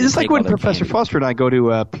begging you to It's like take when all their Professor candy. Foster and I go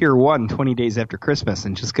to Pier 1 20 days after Christmas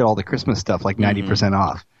and just get all the Christmas stuff like 90%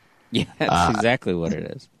 off. Yeah, that's exactly what it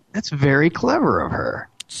is. That's very clever of her.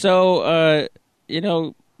 So,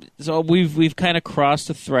 so we've kind of crossed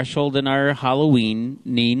the threshold in our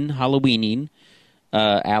Halloweening.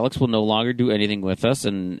 Alex will no longer do anything with us,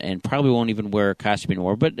 and probably won't even wear a costume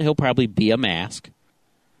anymore. But he'll probably be a mask.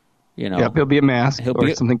 Yep, he'll be a mask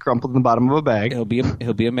or something crumpled in the bottom of a bag. He'll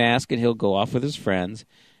be a mask, and he'll go off with his friends.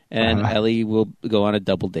 And Ellie will go on a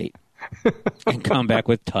double date and come back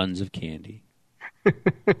with tons of candy.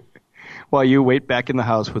 While you wait back in the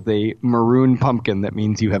house with a maroon pumpkin that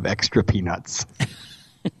means you have extra peanuts.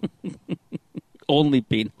 Only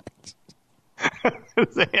peanuts.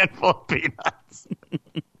 It's a handful of peanuts.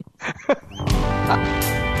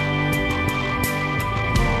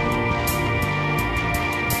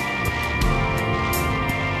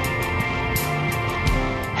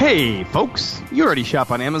 Hey, folks, you already shop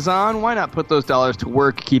on Amazon. Why not put those dollars to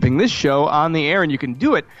work keeping this show on the air? And you can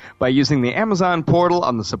do it by using the Amazon portal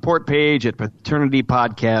on the support page at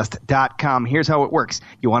paternitypodcast.com. Here's how it works.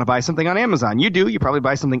 You want to buy something on Amazon. You do. You probably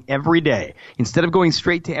buy something every day. Instead of going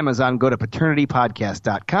straight to Amazon, go to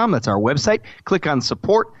paternitypodcast.com. That's our website. Click on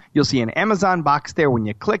support. You'll see an Amazon box there. When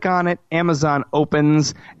you click on it, Amazon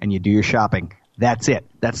opens and you do your shopping. That's it.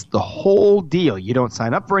 That's the whole deal. You don't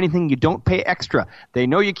sign up for anything. You don't pay extra. They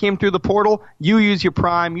know you came through the portal. You use your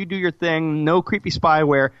Prime. You do your thing. No creepy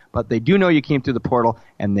spyware. But they do know you came through the portal,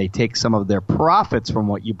 and they take some of their profits from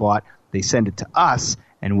what you bought. They send it to us,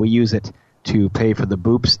 and we use it to pay for the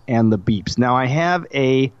boops and the beeps. Now, I have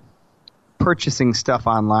a purchasing stuff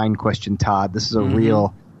online question, Todd. This is a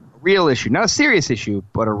real issue. Not a serious issue,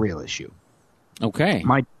 but a real issue. Okay.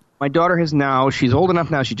 My daughter she's old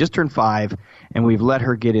enough now, she just turned 5, and we've let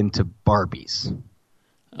her get into Barbies.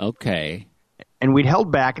 Okay. And we'd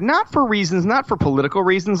held back, not for political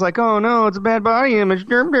reasons, like, oh, no, it's a bad body image,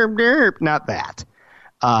 derp, derp, derp. Not that.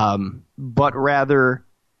 But rather,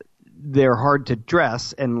 they're hard to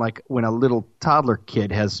dress, and like when a little toddler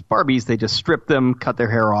kid has Barbies, they just strip them, cut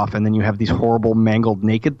their hair off, and then you have these horrible, mangled,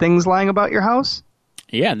 naked things lying about your house.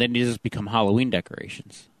 Yeah, and then you just become Halloween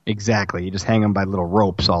decorations. Exactly. You just hang them by little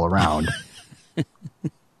ropes all around.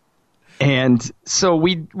 And so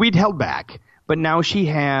we'd held back. But now she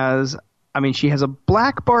has a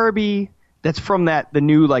black Barbie that's from the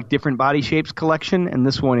new like different body shapes collection, and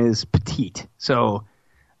this one is petite. So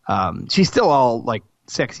she's still all like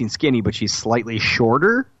sexy and skinny, but she's slightly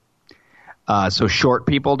shorter. So short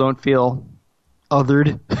people don't feel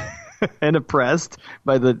othered and oppressed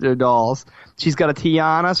by their dolls. She's got a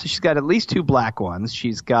Tiana, so she's got at least 2 black ones.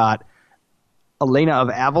 She's got Elena of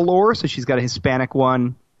Avalor, so she's got a Hispanic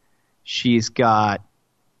one. She's got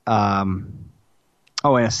and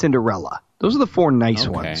a Cinderella. Those are the 4 nice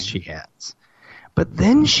ones she has. But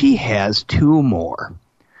then she has 2 more.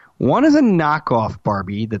 One is a knockoff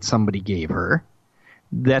Barbie that somebody gave her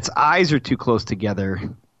that's eyes are too close together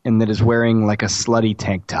and that is wearing like a slutty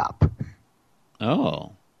tank top.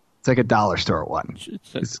 Oh. It's like a dollar store one.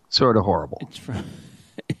 It's sort of horrible.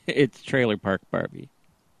 It's Trailer Park Barbie.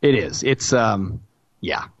 It is. It's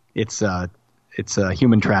it's a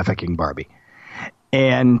human trafficking Barbie.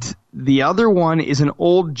 And the other one is an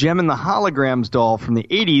old Gem and the Holograms doll from the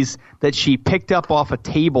 80s that she picked up off a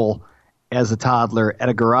table as a toddler at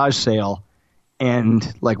a garage sale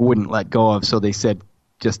and like wouldn't let go of. So they said,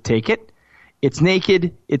 just take it. It's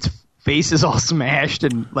naked. Its face is all smashed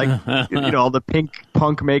and like, all the pink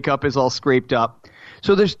punk makeup is all scraped up.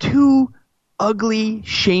 So there's 2 ugly,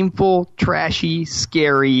 shameful, trashy,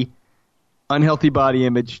 scary, unhealthy body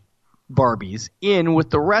image Barbies in with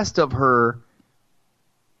the rest of her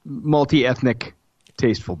multi-ethnic,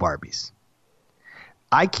 tasteful Barbies.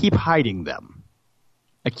 I keep hiding them.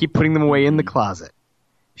 I keep putting them away in the closet.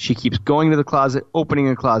 She keeps going to the closet, opening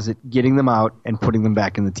the closet, getting them out, and putting them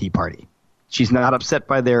back in the tea party. She's not upset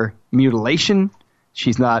by their mutilation.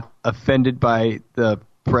 She's not offended by the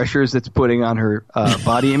pressures it's putting on her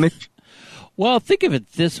body image. Well, think of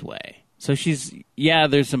it this way. So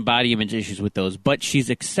there's some body image issues with those, but she's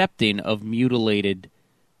accepting of mutilated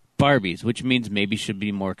Barbies, which means maybe she'll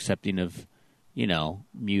be more accepting of,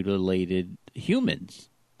 mutilated humans.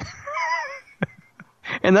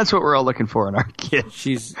 And that's what we're all looking for in our kids.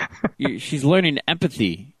 She's learning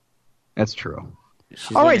empathy. That's true.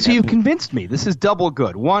 All right, so you've convinced me. This is double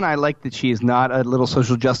good. One, I like that she is not a little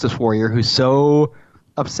social justice warrior who's so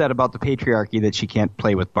upset about the patriarchy that she can't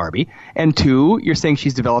play with Barbie. And 2, you're saying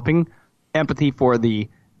she's developing empathy for the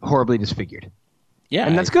horribly disfigured. Yeah,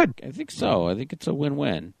 and that's good. I think so. I think it's a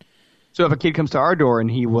win-win. So if a kid comes to our door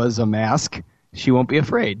and he was a mask, she won't be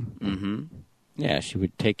afraid. Mm-hmm. Yeah, she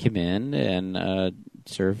would take him in and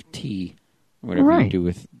serve tea, whatever you do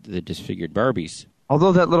with the disfigured Barbies.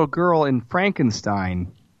 Although that little girl in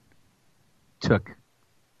Frankenstein took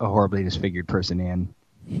a horribly disfigured person in,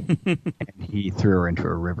 and he threw her into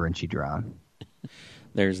a river and she drowned.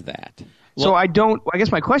 There's that. So I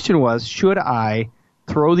guess my question was, should I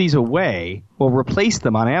throw these away or replace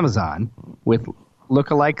them on Amazon with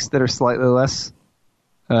lookalikes that are slightly less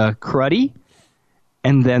cruddy,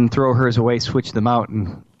 and then throw hers away, switch them out,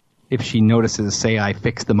 and if she notices, say I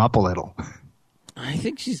fix them up a little? I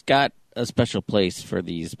think she's got a special place for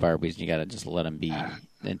these Barbies. You got to just let them be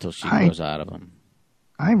until she grows out of them.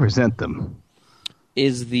 I resent them.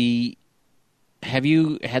 Have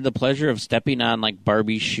you had the pleasure of stepping on like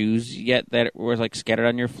Barbie shoes yet that were like scattered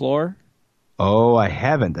on your floor? Oh, I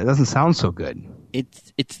haven't. That doesn't sound so good.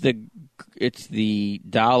 It's the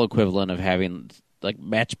doll equivalent of having like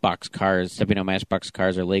Matchbox cars, stepping on Matchbox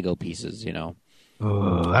cars or Lego pieces, you know.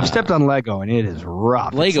 I've stepped on Lego and it is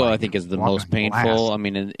rough. Lego, I think, is the most painful. Glass. I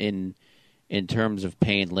mean, in terms of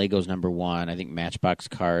pain, Lego's number one. I think Matchbox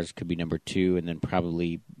cars could be number two, and then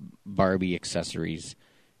probably Barbie accessories,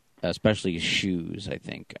 especially shoes, I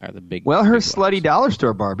think, are the big. Well, her big slutty ones. dollar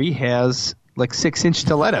store Barbie has like 6-inch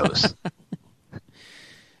stilettos.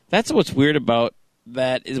 That's what's weird about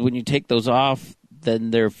that is when you take those off,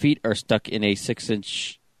 then their feet are stuck in a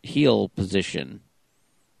 6-inch heel position.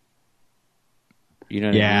 You know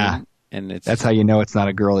what I mean? And that's how you know it's not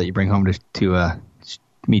a girl that you bring home to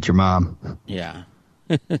meet your mom. Yeah.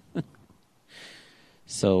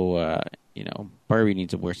 So, Barbie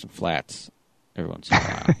needs to wear some flats every once in a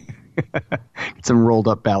while. Some rolled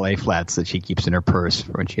up ballet flats that she keeps in her purse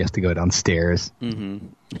for when she has to go downstairs. Mm-hmm.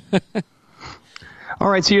 All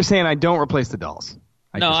right, so you're saying I don't replace the dolls?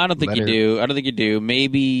 No, I don't think you do. I don't think you do.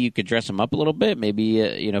 Maybe you could dress them up a little bit. Maybe,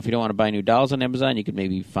 if you don't want to buy new dolls on Amazon, you could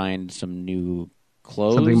maybe find some new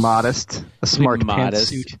clothes. Something modest. A smart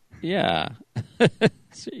pantsuit. Yeah.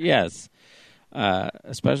 Yes.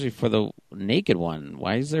 Especially for the naked one.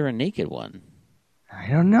 Why is there a naked one? I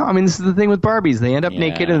don't know. I mean, this is the thing with Barbies. They end up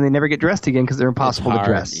naked and they never get dressed again because they're impossible to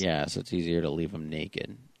dress. Yeah, so it's easier to leave them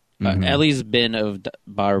naked. Ellie's bin of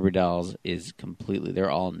Barbie dolls is completely,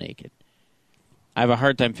 they're all naked. I have a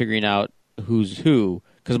hard time figuring out who's who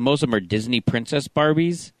because most of them are Disney princess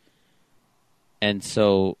Barbies. And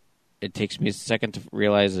so it takes me a second to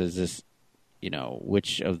realize is this,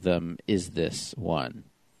 which of them is this one?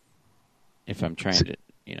 If I'm trying to,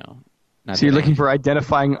 Not so you're looking for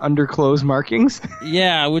identifying underclothes markings?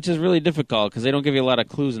 Yeah, which is really difficult because they don't give you a lot of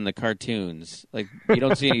clues in the cartoons. Like you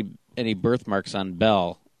don't see any birthmarks on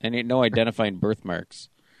Belle, and no identifying birthmarks.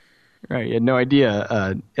 Right, you had no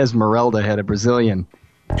idea Esmeralda had a Brazilian.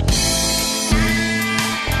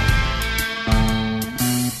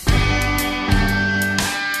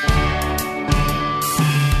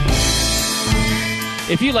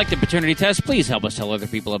 If you like the paternity test, please help us tell other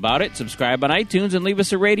people about it. Subscribe on iTunes and leave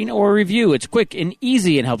us a rating or a review. It's quick and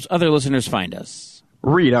easy and helps other listeners find us.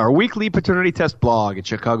 Read our weekly paternity test blog at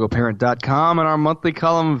chicagoparent.com and our monthly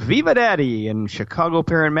column Viva Daddy in Chicago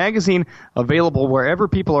Parent Magazine, available wherever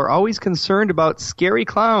people are always concerned about scary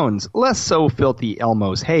clowns, less so filthy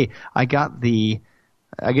Elmos. Hey, I get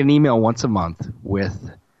an email once a month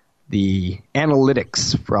with the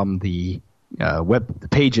analytics from the web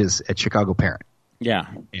pages at Chicago Parent. Yeah.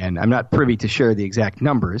 And I'm not privy to share the exact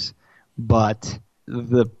numbers, but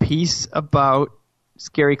the piece about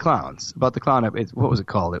scary clowns, about the clown, what was it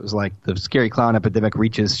called? It was like the scary clown epidemic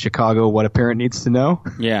reaches Chicago, what a parent needs to know.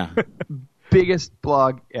 Yeah. Biggest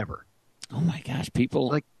blog ever. Oh my gosh, people.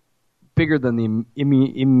 Like bigger than the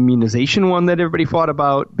immunization one that everybody fought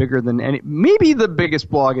about, bigger than maybe the biggest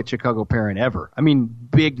blog at Chicago Parent ever. I mean,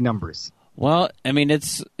 big numbers. Well, I mean,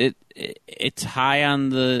 it's high on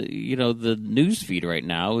the the news feed right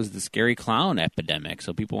now is the scary clown epidemic.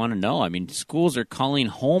 So people want to know. I mean, schools are calling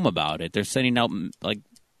home about it. They're sending out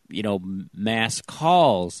mass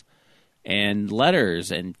calls and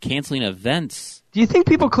letters and canceling events. Do you think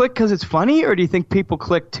people click because it's funny, or do you think people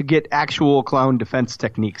click to get actual clown defense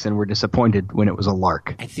techniques and were disappointed when it was a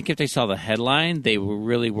lark? I think if they saw the headline, they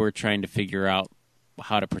really were trying to figure out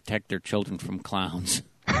how to protect their children from clowns.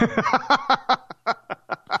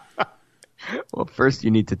 Well, first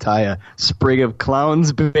you need to tie a sprig of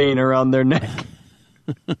clown's bane around their neck.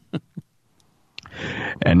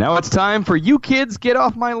 And now it's time for You Kids Get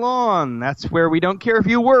Off My Lawn. That's where we don't care if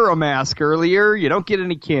you were a mask earlier. You don't get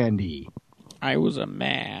any candy. I was a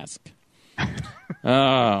mask.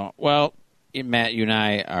 Oh, well, Matt, you and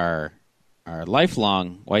I are are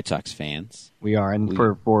lifelong White Sox fans. We are, and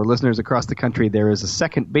for listeners across the country, there is a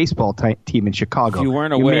second baseball team in Chicago. If you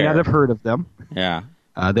weren't aware, you may not have heard of them. Yeah.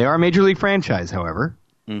 They are a major league franchise, however,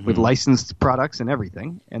 with licensed products and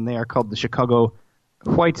everything, and they are called the Chicago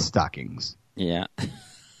White Stockings. Yeah.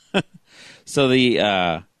 So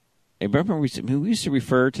I remember we used to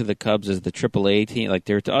refer to the Cubs as the AAA team. Like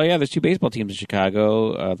there's two baseball teams in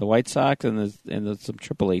Chicago, the White Sox and there's some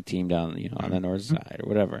AAA team down on the north side or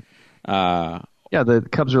whatever. Yeah, the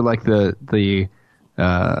Cubs are like the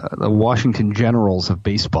Washington Generals of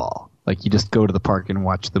baseball. Like you just go to the park and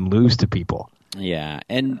watch them lose to people. Yeah,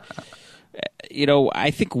 and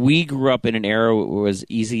I think we grew up in an era where it was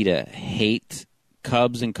easy to hate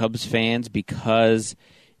Cubs and Cubs fans because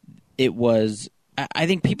it was. I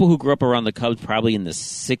think people who grew up around the Cubs probably in the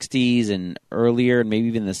 60s and earlier, and maybe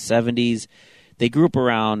even the 70s, they grew up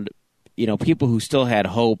around people who still had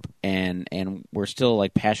hope and were still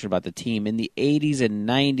like passionate about the team. In the 80s and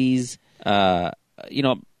 90s,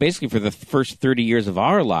 basically for the first 30 years of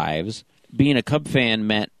our lives, being a Cub fan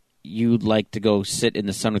meant you'd like to go sit in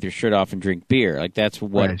the sun with your shirt off and drink beer. Like that's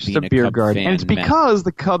what being a beer Cub garden. And it's because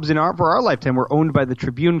the Cubs for our lifetime were owned by the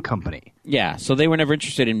Tribune Company. Yeah, so they were never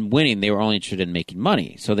interested in winning. They were only interested in making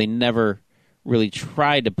money. So they never really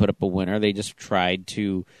tried to put up a winner. They just tried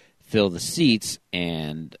to fill the seats,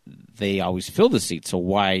 and they always fill the seats. So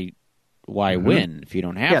why win if you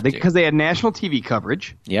don't have to? Yeah, because they had national TV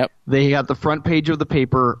coverage. Yep. They got the front page of the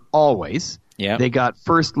paper always. Yep. They got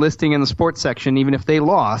first listing in the sports section. Even if they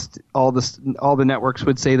lost, all the networks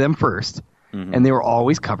would say them first. Mm-hmm. And they were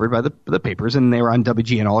always covered by the papers, and they were on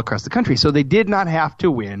WGN all across the country. So they did not have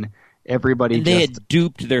to win. They had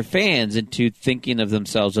duped their fans into thinking of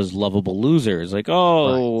themselves as lovable losers. Like,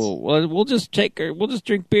 well, we'll just drink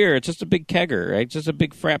beer. It's just a big kegger, right? It's just a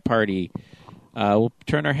big frat party. We'll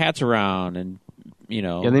turn our hats around, and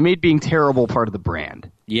Yeah, they made being terrible part of the brand.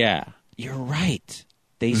 Yeah, you're right.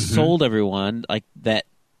 They sold everyone like that.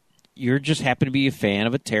 You're just happen to be a fan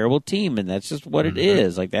of a terrible team, and that's just what it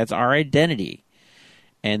is. Like that's our identity,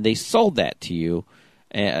 and they sold that to you.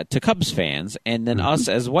 To Cubs fans, and then us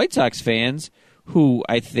as White Sox fans, who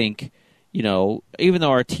I think, even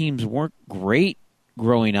though our teams weren't great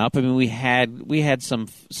growing up, I mean, we had some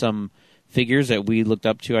figures that we looked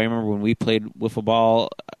up to. I remember when we played wiffle ball,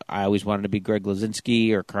 I always wanted to be Greg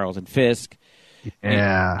Lazinski or Carlton Fisk.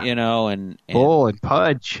 Yeah, and Bull and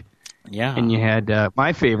Pudge. Yeah, and you had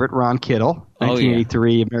my favorite, Ron Kittle,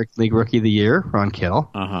 1983 American League Rookie of the Year, Ron Kittle.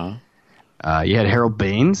 You had Harold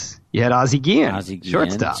Baines. You had Ozzie Guillen,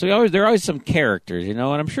 shortstop. So there are always some characters, and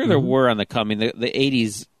I'm sure there were on the coming. The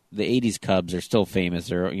 80s Cubs are still famous.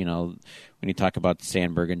 They're when you talk about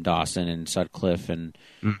Sandberg and Dawson and Sutcliffe and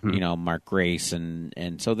Mark Grace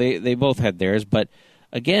and so they both had theirs. But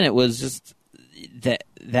again, it was just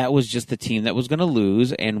that was just the team that was going to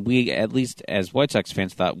lose, and we, at least as White Sox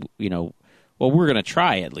fans, thought well, we're going to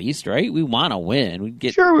try at least, right? We want to win.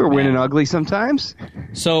 We were winning ugly sometimes.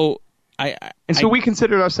 So. So we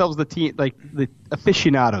considered ourselves the team, like the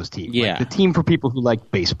aficionados team, like the team for people who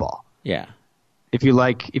like baseball. Yeah. If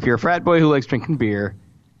you're a frat boy who likes drinking beer,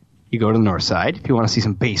 you go to the north side. If you want to see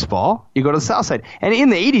some baseball, you go to the south side. And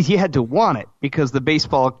in the 80s, you had to want it because the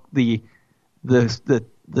baseball, the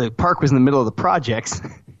park was in the middle of the projects,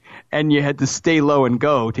 and you had to stay low and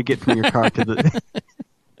go to get from your car to the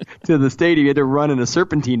to the stadium. You had to run in a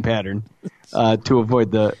serpentine pattern to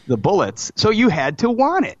avoid the bullets. So you had to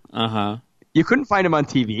want it. You couldn't find them on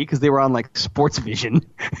TV because they were on like Sports Vision.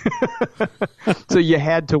 So you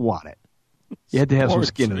had to want it. You had to have some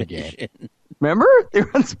skin in the game. Remember? They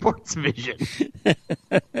were on Sports Vision.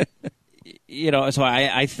 So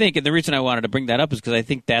I think, and the reason I wanted to bring that up is because I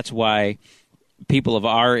think that's why people of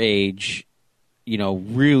our age,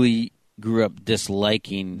 really grew up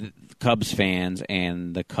disliking Cubs fans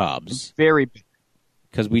and the Cubs. Very big.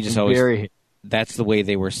 Because we just always... That's the way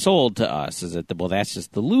they were sold to us, is that, that's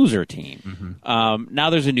just the loser team.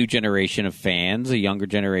 Now there's a new generation of fans, a younger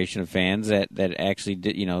generation of fans that actually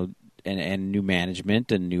did, and new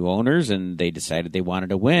management and new owners, and they decided they wanted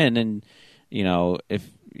to win. And,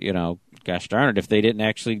 gosh darn it, if they didn't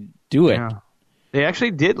actually do it. Yeah. They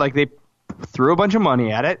actually did. Like, they threw a bunch of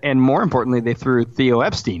money at it, and more importantly, they threw Theo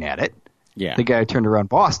Epstein at it. Yeah. The guy who turned around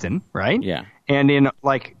Boston, right? Yeah. And in,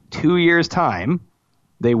 2 years' time,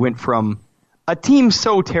 they went from a team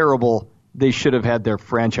so terrible they should have had their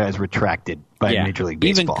franchise retracted by Major League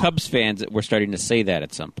Baseball. Even Cubs fans were starting to say that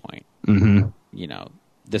at some point.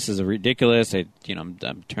 This is ridiculous.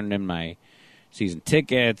 I'm turning in my season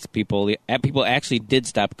tickets. People actually did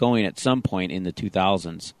stop going at some point in the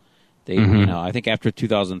 2000s. They, I think after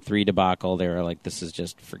 2003 debacle, they were like, "This is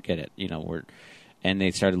just forget it." and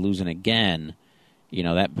they started losing again.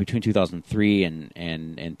 That between 2003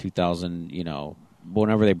 and 2000,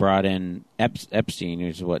 whenever they brought in Epstein,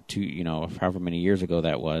 which is however many years ago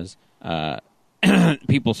that was,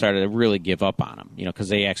 people started to really give up on him, because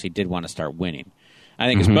they actually did want to start winning. I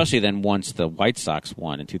think especially then once the White Sox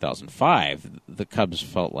won in 2005, the Cubs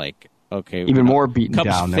felt like, okay, even more beaten Cubs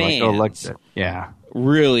down. Fans They're like, oh, look, yeah,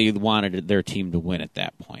 really wanted their team to win at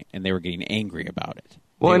that point, and they were getting angry about it.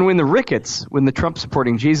 Well, and when the Trump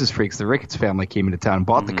supporting Jesus freaks, the Ricketts family came into town,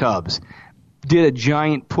 bought the Cubs, did a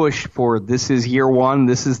giant push for this is year one,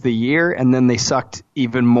 this is the year, and then they sucked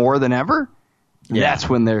even more than ever. Yeah. That's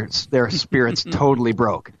when their spirits totally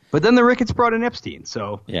broke. But then the Ricketts brought in Epstein,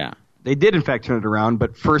 so yeah. They did, in fact, turn it around,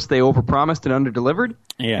 but first they overpromised and underdelivered,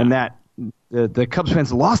 and that the Cubs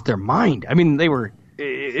fans lost their mind. I mean,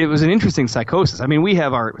 it was an interesting psychosis. I mean, we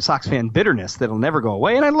have our Sox fan bitterness that'll never go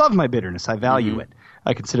away, and I love my bitterness. I value it.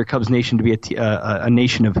 I consider Cubs Nation to be a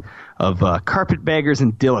nation of carpetbaggers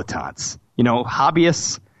and dilettantes,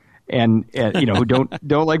 hobbyists and who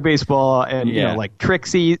don't like baseball and like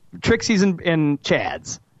Trixies and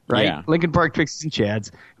Chads. Right, yeah. Lincoln Park Trixies and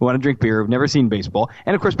Chads who want to drink beer, who've never seen baseball,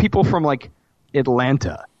 and of course people from like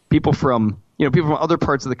Atlanta, people from other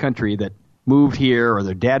parts of the country that moved here, or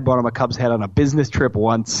their dad bought them a Cubs hat on a business trip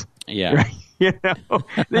once. Yeah, right?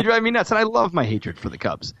 They drive me nuts, and I love my hatred for the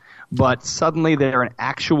Cubs, but suddenly they're an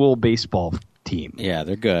actual baseball team. Yeah,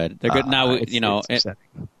 they're good. They're good now.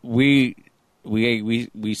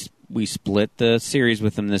 We split the series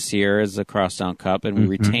with them this year as the Crosstown Cup, and we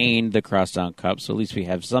retained the Crosstown Cup, so at least we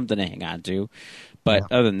have something to hang on to. But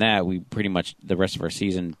other than that, we pretty much the rest of our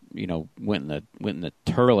season, went in the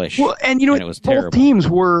turlish. Well, and it was terrible. Both teams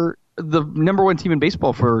were the number one team in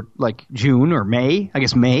baseball for like June or May. I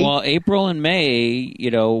guess May. Well, April and May,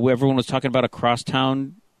 everyone was talking about a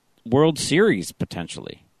Crosstown World Series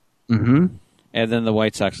potentially. Mm-hmm. And then the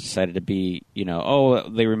White Sox decided to be,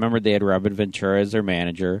 they remembered they had Robin Ventura as their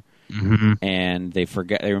manager. Mm-hmm. And they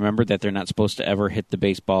remembered that they're not supposed to ever hit the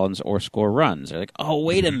baseball or score runs. They're like, oh,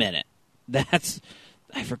 wait a minute.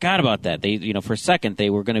 I forgot about that. They, for a second they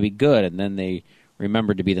were going to be good, and then they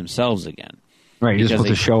remembered to be themselves again. Right, you're supposed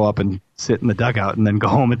to show up and sit in the dugout and then go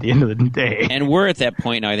home at the end of the day. And we're at that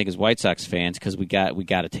point now, I think, as White Sox fans, because we got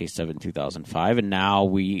a taste of it in 2005, and now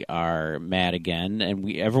we are mad again. And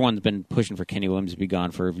everyone's been pushing for Kenny Williams to be gone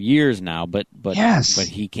for years now, but yes. But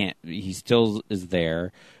he can't. He still is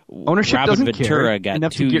there. Ownership Robin doesn't Ventura care got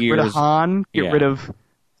enough 2 to get years. rid of Hahn, get rid of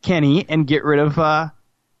Kenny, and get rid of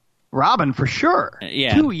Robin for sure.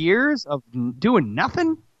 2 years of doing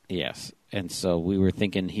nothing. Yes, and so we were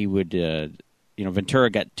thinking he would. Ventura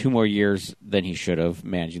got 2 more years than he should have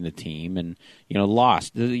managing the team, and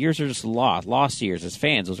lost. The years are just lost years as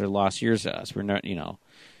fans. Those are lost years to us. We're not,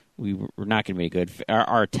 we're not going to be good.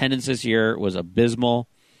 Our attendance this year was abysmal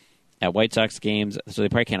at White Sox games, so they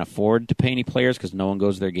probably can't afford to pay any players because no one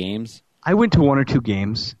goes to their games. I went to 1 or 2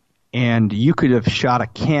 games, and you could have shot a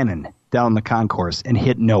cannon down the concourse and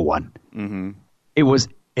hit no one. Mm-hmm. It was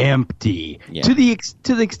empty to the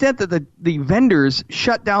extent that the vendors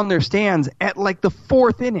shut down their stands at like the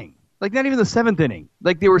 4th inning, like not even the 7th inning.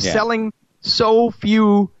 Like they were selling so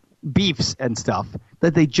few beefs and stuff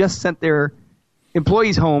that they just sent their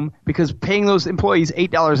employees home because paying those employees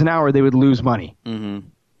 $8 an hour, they would lose money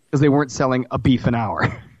because they weren't selling a beef an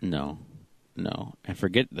hour. No, and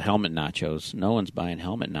forget the helmet nachos. No one's buying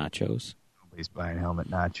helmet nachos. Nobody's buying helmet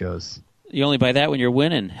nachos. You only buy that when you're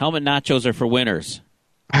winning. Helmet nachos are for winners.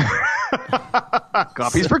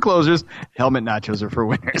 Coffee's for closers. Helmet nachos are for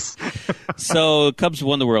winners. So Cubs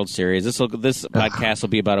won the World Series. This podcast will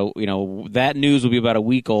be about that news will be about a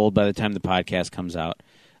week old by the time the podcast comes out.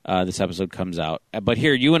 This episode comes out. But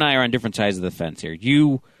here, you and I are on different sides of the fence. Here,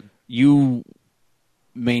 you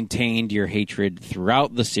maintained your hatred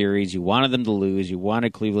throughout the series. You wanted them to lose. You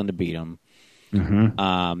wanted Cleveland to beat them. Mm-hmm.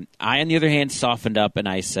 I, on the other hand, softened up and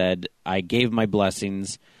I said I gave my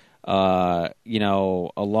blessings. Along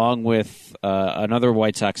with another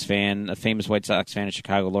White Sox fan, a famous White Sox fan in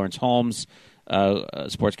Chicago, Lawrence Holmes, a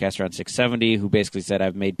sportscaster on 670, who basically said,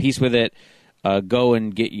 I've made peace with it. Go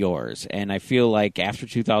and get yours. And I feel like after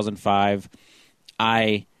 2005,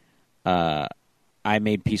 I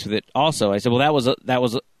made peace with it also. I said, well, that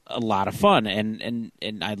was a lot of fun, and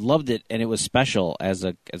I loved it, and it was special as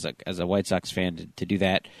a White Sox fan to do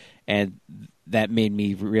that, and that made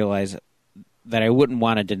me realize that I wouldn't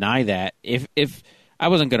want to deny that if I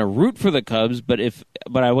wasn't going to root for the Cubs, but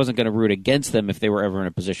I wasn't going to root against them if they were ever in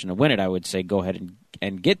a position to win it. I would say go ahead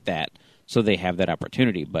and get that so they have that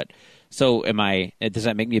opportunity. But so does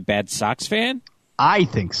that make me a bad Sox fan? I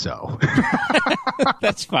think so.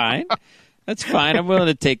 That's fine. I'm willing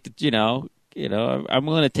to take I'm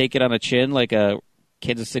willing to take it on a chin like a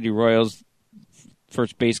Kansas City Royals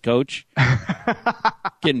first base coach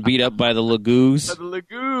getting beat up by the Lagoos. The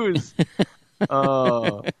Lagoos.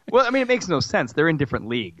 Well, I mean, it makes no sense. They're in different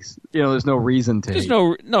leagues. There's no reason to. There's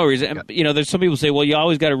no reason. There's some people say, well, you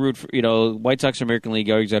always got to root for, White Sox American League.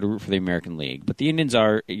 You always got to root for the American League. But the Indians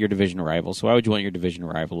are your division rival, so why would you want your division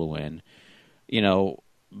rival to win?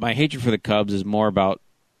 My hatred for the Cubs is more about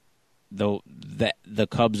the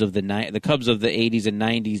Cubs of the 80s and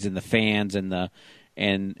 90s and the fans and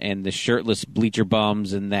the shirtless bleacher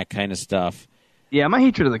bums and that kind of stuff. Yeah, my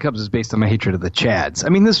hatred of the Cubs is based on my hatred of the Chads. I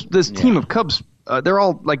mean, this team of Cubs, they're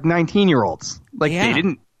all like 19-year-olds. Like they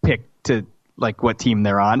didn't pick to like what team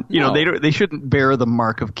they're on. They shouldn't bear the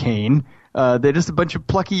mark of Cain. They're just a bunch of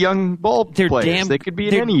plucky young ball players. They could be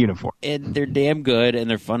in any uniform. And they're damn good, and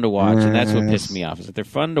they're fun to watch, and that's what pissed me off. Is that they're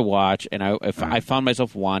fun to watch, and I found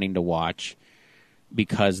myself wanting to watch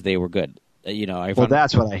because they were good.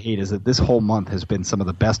 That's what I hate is that this whole month has been some of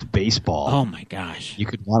the best baseball. Oh my gosh! You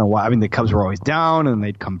could want to watch. I mean, the Cubs were always down, and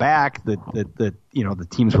they'd come back. The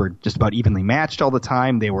teams were just about evenly matched all the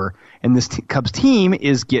time. They were, and this Cubs team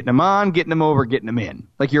is getting them on, getting them over, getting them in.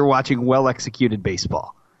 Like you're watching well executed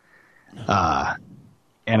baseball.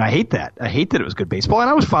 And I hate that. I hate that it was good baseball, and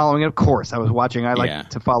I was following it. Of course, I was watching. I like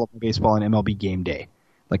to follow baseball on MLB Game Day.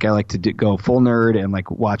 Like I like to go full nerd and like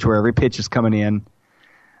watch where every pitch is coming in.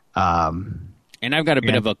 And I've got a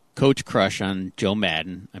bit of a coach crush on Joe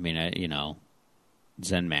Madden. I mean,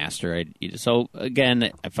 Zen Master. So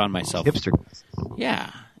again, I found myself hipster.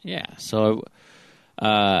 Yeah. So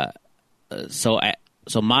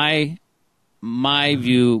my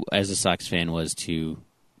view as a Sox fan was to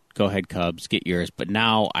go ahead, Cubs, get yours. But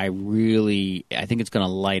now I think it's going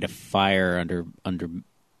to light a fire under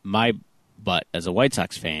my butt as a White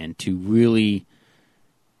Sox fan to really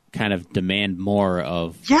kind of demand more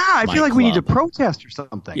of. Yeah, I feel like club. We need to protest or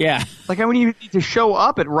something. Yeah, like we need to show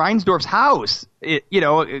up at Reinsdorf's house,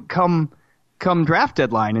 come draft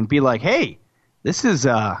deadline and be like, hey, this is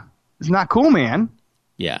not cool, man.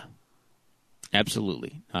 Yeah,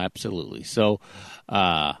 absolutely. So,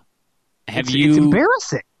 it's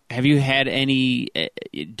embarrassing. Have you had any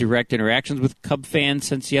direct interactions with Cub fans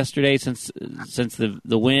since yesterday, since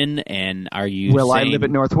the win? And are you? Well, I live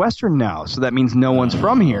at Northwestern now, so that means no one's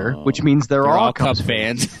from here, which means they're all Cubs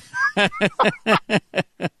fans.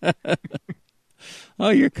 Oh,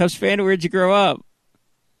 you're a Cubs fan. Where'd you grow up?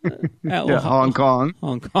 Hong Kong,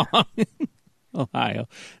 Ohio.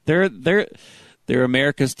 They're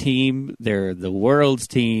America's team. They're the world's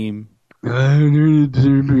team. Well,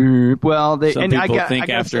 some people think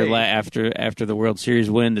after the World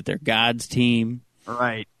Series win that they're God's team,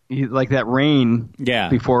 right? Like that rain,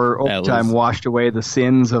 before overtime washed away the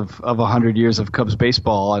sins of 100 years of Cubs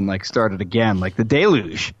baseball and like started again, like the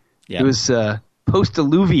deluge. It was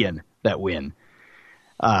post-diluvian, that win.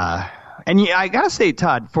 And I gotta say,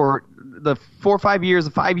 Todd, for the 5 years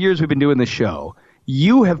we've been doing this show,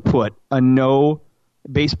 you have put a no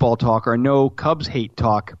baseball talk or no Cubs hate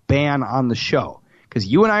talk ban on the show, because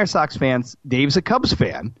you and I are Sox fans. Dave's a Cubs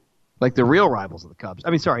fan, like the real rivals of the Cubs. I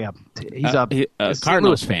mean, sorry, he's a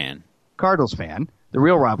Cardinals fan. Cardinals fan, the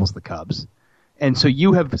real rivals of the Cubs. And so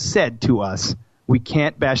you have said to us, we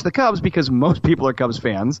can't bash the Cubs because most people are Cubs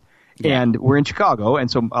fans, and we're in Chicago, and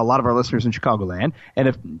so a lot of our listeners in Chicagoland. And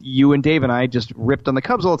if you and Dave and I just ripped on the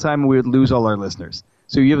Cubs all the time, we would lose all our listeners.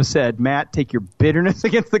 So you have said, Matt, take your bitterness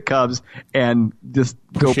against the Cubs and just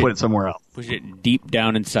put it somewhere else. Push it deep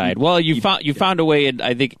down inside. Well, you found a way in,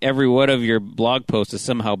 I think, every one of your blog posts to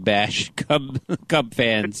somehow bash Cub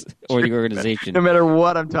fans or the organization. No matter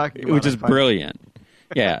what I'm talking about. Which is brilliant.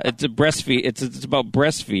 Yeah, it's about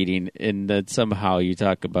breastfeeding, and that somehow you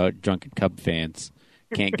talk about drunken Cub fans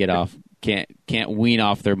can't get off, can't wean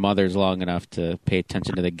off their mothers long enough to pay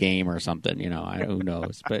attention to the game or something. Who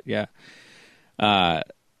knows? But yeah.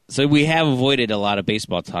 So we have avoided a lot of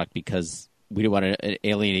baseball talk because we don't want to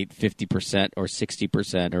alienate 50% or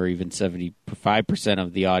 60% or even 75%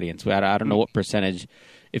 of the audience. I don't know what percentage.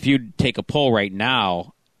 If you take a poll right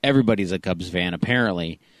now, everybody's a Cubs fan,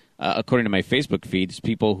 apparently. According to my Facebook feed, it's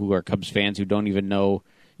people who are Cubs fans who don't even know.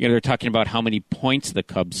 They're talking about how many points the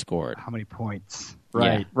Cubs scored. How many points?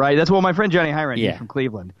 Right, right. That's what my friend Johnny Hiran from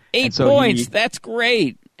Cleveland. 8 points. That's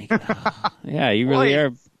great. Yeah, you really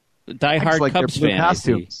are. Die-hard Cubs fan.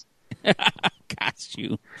 Costumes.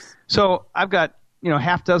 Costumes. So I've got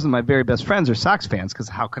half dozen of my very best friends are Sox fans, because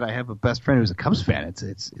how could I have a best friend who's a Cubs fan?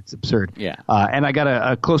 It's absurd. Yeah. And I got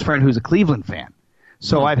a close friend who's a Cleveland fan.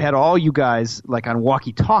 So I've had all you guys like on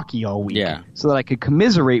walkie-talkie all week, so that I could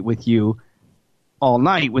commiserate with you all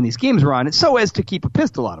night when these games were on, so as to keep a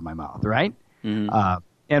pistol out of my mouth, right? Mm-hmm.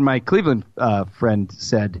 And my Cleveland friend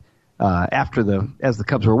said as the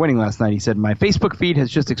Cubs were winning last night, he said, my Facebook feed has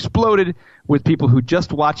just exploded with people who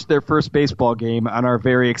just watched their first baseball game and are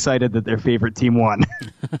very excited that their favorite team won.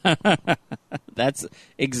 That's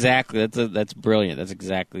brilliant. That's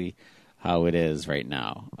exactly how it is right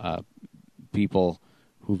now. People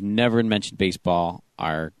who've never mentioned baseball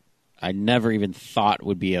I never even thought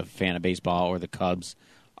would be a fan of baseball or the Cubs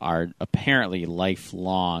are apparently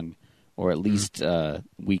lifelong or at least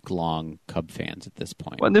week-long Cub fans at this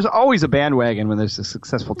point. Well, there's always a bandwagon when there's a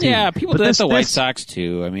successful team. Yeah, people did the White Sox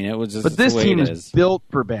too. I mean, it was just but this the way team it is built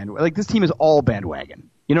for bandwagon. Like, this team is all bandwagon.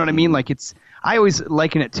 You know what I mean? Like, I always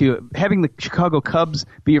liken it to having the Chicago Cubs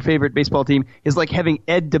be your favorite baseball team is like having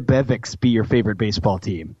Ed DeBevics be your favorite baseball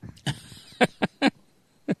team.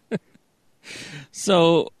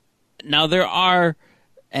 So now there are,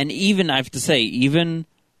 and even I have to say,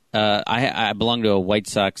 I belong to a White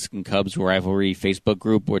Sox and Cubs rivalry Facebook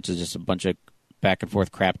group, which is just a bunch of back and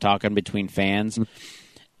forth crap talking between fans.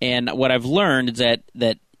 And what I've learned is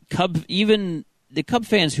that even the Cub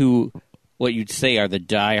fans who, what you'd say are the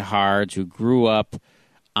diehards who grew up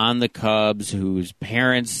on the Cubs, whose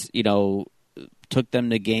parents, took them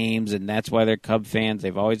to games, and that's why they're Cub fans.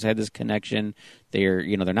 They've always had this connection. They're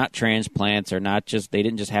not transplants. They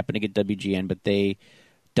didn't just happen to get WGN, but they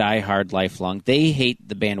die hard lifelong. They hate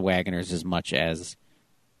the bandwagoners as much as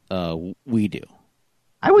we do.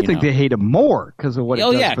 I would think they hate them more because of what it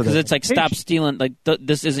does for them. because it's like, stop stealing. Like,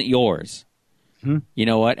 this isn't yours. You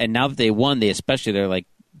know what? And now that they won, they're like,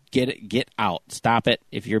 get out. Stop it.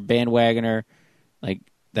 If you're a bandwagoner, like,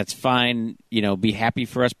 that's fine. Be happy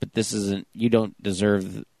for us, but this isn't. You don't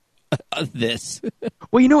deserve this.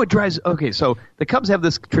 Well, it drives. Okay, so the Cubs have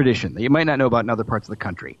this tradition that you might not know about in other parts of the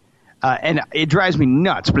country. And it drives me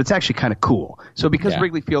nuts, but it's actually kind of cool. So because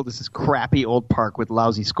Wrigley Field is this crappy old park with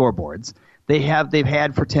lousy scoreboards, they've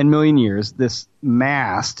had for 10 million years this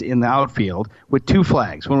mast in the outfield with two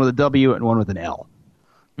flags, one with a W and one with an L.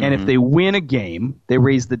 And if they win a game, they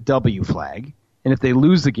raise the W flag. And if they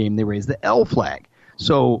lose the game, they raise the L flag.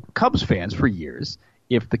 So Cubs fans for years,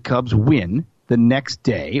 if the Cubs win the next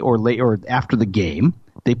day or after the game,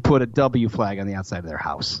 they put a W flag on the outside of their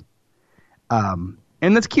house. And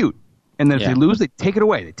that's cute. And then if they lose, they take it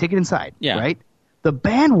away. They take it inside, right? The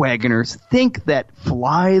bandwagoners think that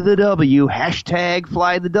fly the W, hashtag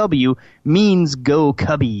fly the W, means go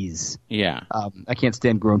Cubbies. Yeah. I can't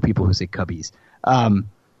stand grown people who say Cubbies.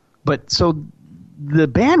 But so the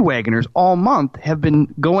bandwagoners all month have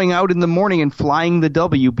been going out in the morning and flying the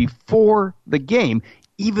W before the game,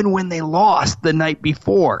 even when they lost the night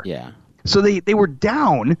before. Yeah. So they were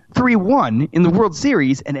down 3-1 in the World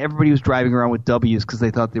Series, and everybody was driving around with W's because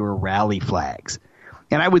they thought they were rally flags.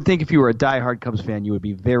 And I would think if you were a diehard Cubs fan, you would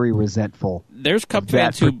be very resentful. There's Cubs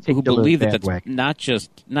fans who believe that that's not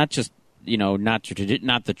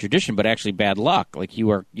the tradition, but actually bad luck. Like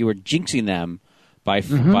you are jinxing them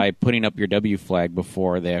by putting up your W flag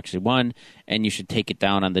before they actually won, and you should take it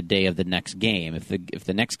down on the day of the next game. If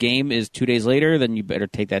the next game is 2 days later, then you better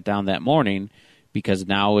take that down that morning, because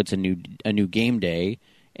now it's a new game day,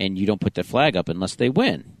 and you don't put the flag up unless they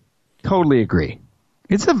win. Totally agree.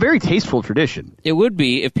 It's a very tasteful tradition. It would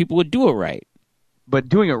be if people would do it right. But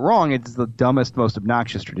doing it wrong, it's the dumbest, most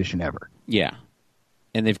obnoxious tradition ever. Yeah.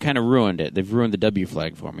 And they've kind of ruined it. They've ruined the W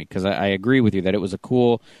flag for me, because I agree with you that it was a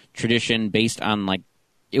cool tradition based on, like,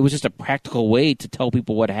 it was just a practical way to tell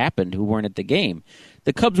people what happened who weren't at the game.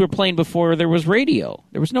 The Cubs were playing before there was radio.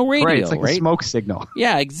 There was no radio, right? It's like a smoke signal.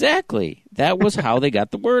 Yeah, exactly. That was how they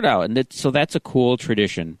got the word out. And so that's a cool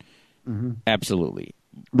tradition. Absolutely.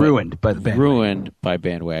 Ruined by the bandwagoners. Ruined by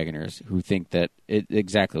bandwagoners who think that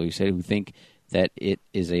exactly what you said, who think that it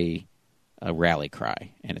is a rally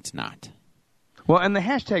cry, and it's not. Well, and the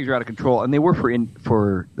hashtags are out of control, and they were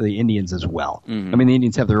for the Indians as well. I mean, the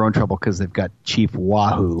Indians have their own trouble because they've got Chief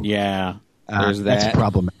Wahoo. Yeah, there's that. That's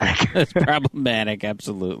problematic. That's problematic,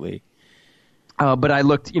 absolutely. But I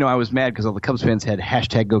looked, I was mad because all the Cubs fans had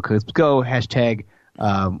hashtag Go Cubs Go, hashtag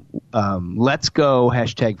Let's Go,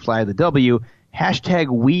 hashtag Fly the W, hashtag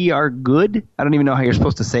We Are Good. I don't even know how you're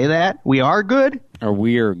supposed to say that. We are good? Or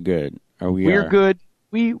we are good. Or we're good.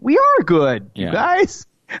 We are good, you guys.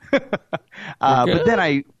 But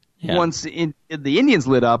then once the Indians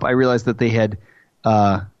lit up, I realized that they had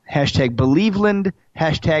hashtag Believeland,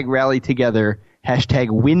 hashtag Rally Together, hashtag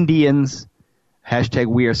Windians, hashtag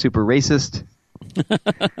We Are Super Racist.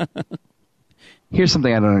 Here's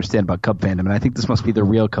something I don't understand about Cub fandom, and I think this must be the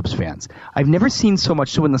real Cubs fans. I've never seen so much.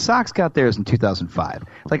 So when the Sox got theirs in 2005,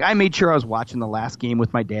 like, I made sure I was watching the last game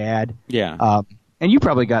with my dad. Yeah. And you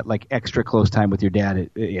probably got, like, extra close time with your dad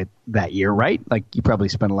that year, right? Like, you probably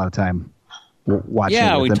spent a lot of time watching.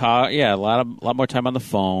 Yeah, with we them. talk. Yeah, a lot more time on the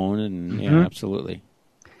phone, and yeah, absolutely.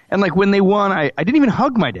 And like when they won, I didn't even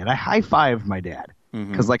hug my dad. I high-fived my dad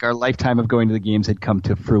because like our lifetime of going to the games had come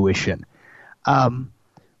to fruition.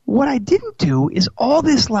 What I didn't do is all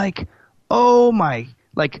this like, oh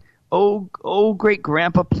great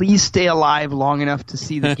grandpa, please stay alive long enough to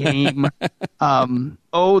see the game.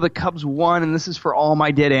 The Cubs won, and this is for all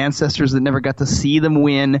my dead ancestors that never got to see them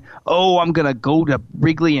win. Oh, I'm gonna go to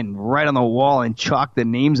Wrigley and write on the wall and chalk the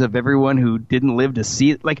names of everyone who didn't live to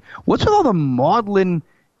see it. Like, what's with all the maudlin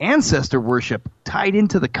ancestor worship tied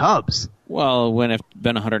into the Cubs? Well, when it's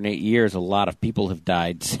been 108 years, a lot of people have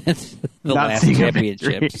died since the Not last seeing a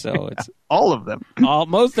championship. victory. So it's All of them.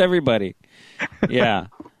 almost everybody. Yeah.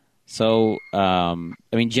 So,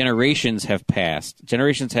 generations have passed.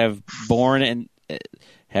 Generations have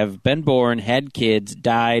been born, had kids,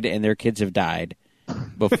 died, and their kids have died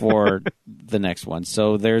before the next one.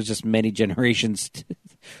 So there's just many generations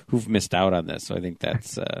who've missed out on this. So I think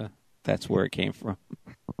that's where it came from.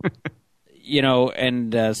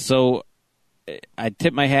 So I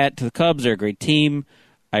tip my hat to the Cubs. They're a great team.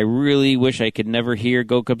 I really wish I could never hear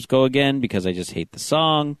 "Go Cubs Go" again because I just hate the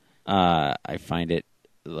song. I find it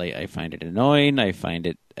annoying. I find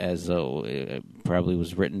it as though it probably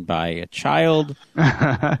was written by a child.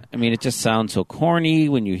 I mean, it just sounds so corny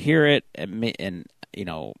when you hear it. And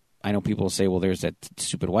I know people say, well, there's that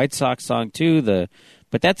stupid White Sox song too.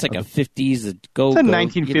 But that's like a 50s go. It's a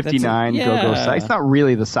 1959 Go-Go Sox. It's not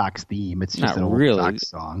really the Sox theme. It's just not an old really. Sox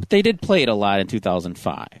song. But they did play it a lot in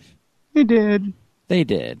 2005. They did. They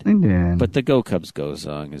did. They did. But the Go Cubs Go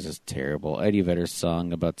song is just terrible. Eddie Vedder's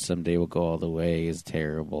song about Someday We'll Go All the Way is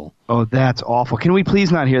terrible. Oh, that's awful. Can we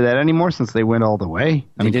please not hear that anymore since they went all the way?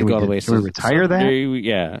 They did go all the way. Can we retire that?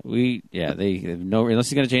 They have no,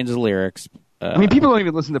 unless you're going to change the lyrics. People don't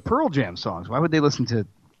even listen to Pearl Jam songs. Why would they listen to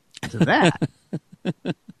that?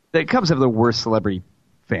 The Cubs have the worst celebrity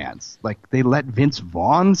fans. Like, they let Vince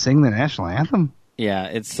Vaughn sing the national anthem? Yeah,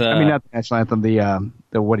 it's... not the national anthem,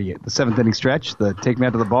 the seventh inning stretch, the take me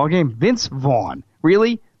out to the ball game. Vince Vaughn.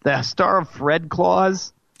 Really? The star of Fred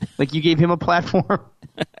Claus? Like, you gave him a platform?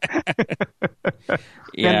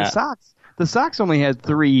 Yeah. And the Sox only had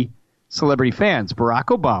 3 celebrity fans.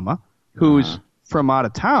 Barack Obama, who's from out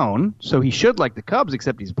of town, so he should like the Cubs,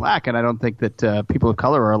 except he's black, and I don't think that people of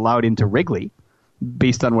color are allowed into Wrigley,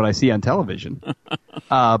 based on what I see on television.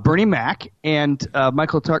 Bernie Mac and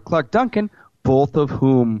Michael Clark Duncan, both of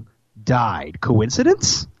whom died.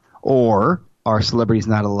 Coincidence? Or are celebrities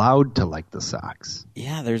not allowed to like the Sox?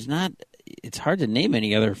 Yeah, it's hard to name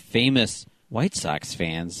any other famous White Sox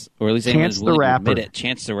fans, or at least anyone who's willing to admit it.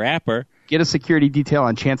 Chance the Rapper. Get a security detail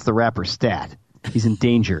on Chance the Rapper stat. He's in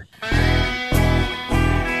danger.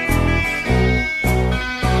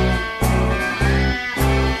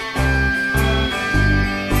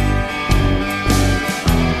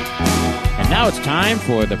 Now it's time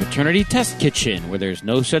for the Paternity Test Kitchen, where there's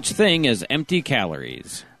no such thing as empty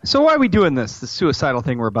calories. So why are we doing this suicidal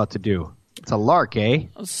thing we're about to do? It's a lark, eh?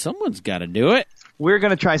 Well, someone's got to do it. We're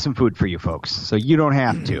going to try some food for you folks, so you don't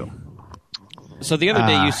have to. So the other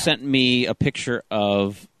day you sent me a picture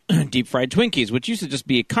of deep-fried Twinkies, which used to just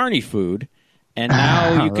be a carny food, and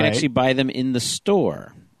now you can actually buy them in the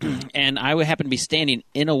store. And I would happen to be standing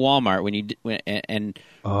in a Walmart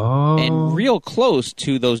and real close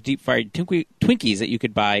to those deep fried Twinkies that you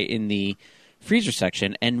could buy in the freezer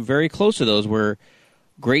section, and very close to those were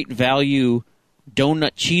Great Value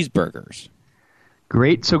donut cheeseburgers.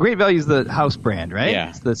 Great. So Great Value is the house brand, right? Yeah.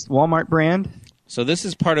 It's the Walmart brand. So this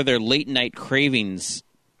is part of their late night cravings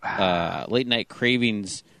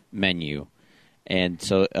menu, and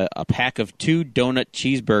so a pack of 2 donut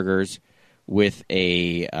cheeseburgers with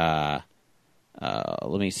a,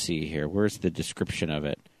 let me see here. Where's the description of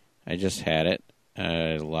it? I just had it.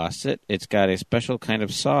 I lost it. It's got a special kind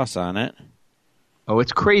of sauce on it. Oh,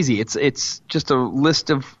 it's crazy. It's just a list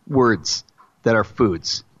of words that are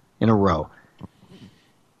foods in a row.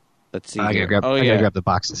 Let's see. I here. gotta grab the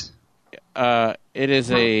boxes. It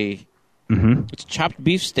is it's chopped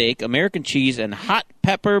beef steak, American cheese, and hot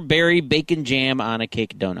pepper berry bacon jam on a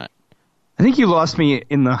cake donut. I think you lost me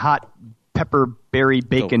in the hot pepper berry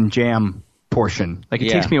bacon jam portion. Like, it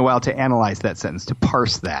takes me a while to analyze that sentence, to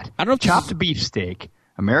parse that. I don't know if chopped beef steak,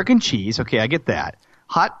 American cheese. Okay, I get that.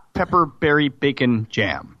 Hot pepper berry bacon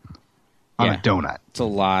jam on a donut. It's a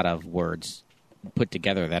lot of words put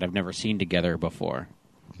together that I've never seen together before.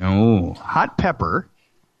 No. Hot pepper,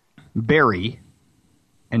 berry,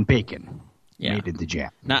 and bacon made into jam.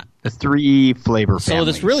 Not the 3 flavor families. So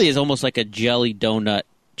this really is almost like a jelly donut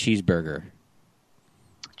cheeseburger.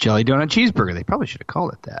 Jelly donut cheeseburger. They probably should have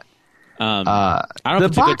called it that. I don't know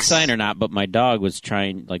if it's a good sign or not, but my dog was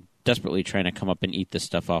desperately trying to come up and eat this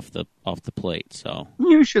stuff off the plate. So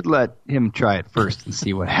you should let him try it first and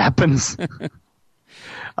see what happens.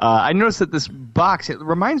 I noticed that this box, it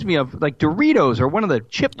reminds me of like Doritos or one of the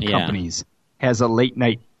chip companies has a late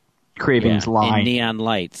night cravings line. And neon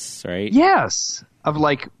lights, right? Yes, of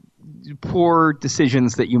like poor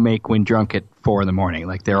decisions that you make when drunk at 4 a.m.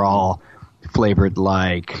 Like they're all flavored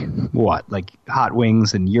like what? Like hot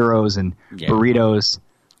wings and gyros and burritos.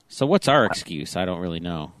 So what's our excuse? I don't really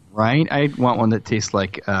know. Right? I want one that tastes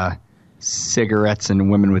like cigarettes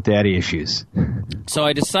and women with daddy issues. So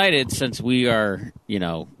I decided, since we are,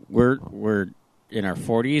 we're in our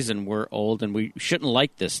 40s and we're old and we shouldn't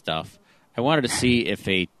like this stuff, I wanted to see if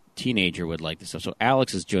a teenager would like this stuff. So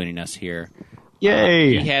Alex is joining us here.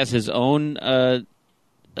 Yay! He has his own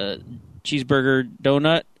cheeseburger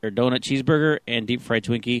donut or donut cheeseburger and deep fried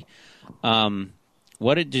Twinkie.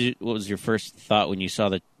 What was your first thought when you saw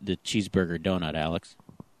the cheeseburger donut, Alex?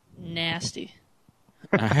 Nasty.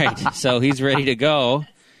 All right, so he's ready to go.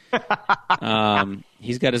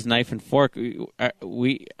 He's got his knife and fork.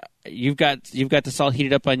 You've got this all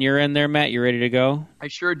heated up on your end there, Matt. You ready to go? I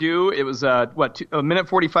sure do. It was a minute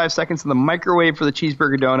 45 seconds in the microwave for the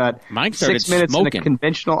cheeseburger donut. Mine started 6 minutes smoking. in a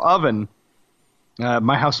conventional oven.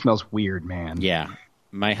 My house smells weird, man. Yeah,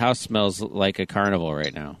 my house smells like a carnival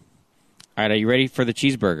right now. All right, are you ready for the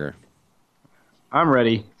cheeseburger? I'm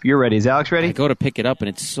ready. If you're ready. Is Alex ready? I go to pick it up and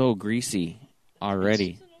it's so greasy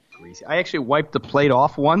already. I actually wiped the plate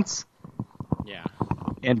off once. Yeah.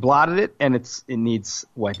 And blotted it, and it needs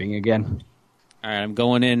wiping again. All right, I'm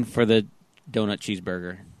going in for the donut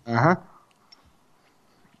cheeseburger. Uh-huh.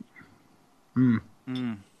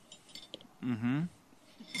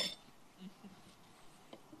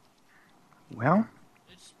 Well,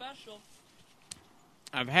 It's special.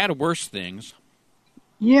 I've had worse things.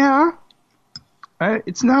 yeah.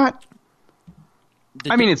 It's not...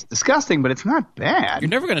 it's disgusting, but it's not bad. You're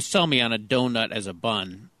never going to sell me on a donut as a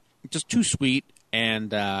bun. Just too sweet.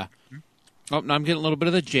 And, now I'm getting a little bit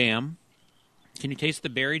of the jam. Can you taste the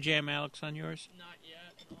berry jam, Alex, on yours? Not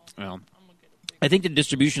yet. No. Well, I'm gonna get a big... I think the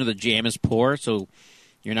distribution of the jam is poor, so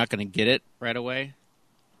you're not going to get it right away.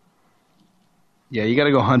 Yeah, you got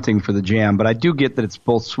to go hunting for the jam, but I do get that it's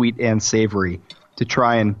both sweet and savory to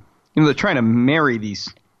try and, they're trying to marry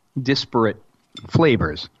these disparate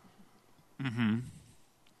flavors. Mm-hmm.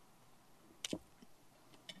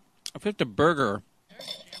 I think the burger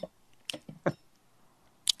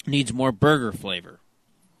needs more burger flavor.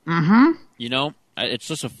 Mm-hmm. It's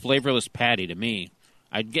just a flavorless patty to me.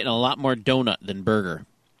 I'd get a lot more donut than burger.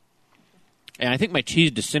 And I think my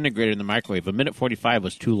cheese disintegrated in the microwave. A minute 45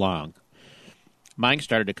 was too long. Mine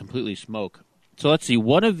started to completely smoke. So let's see.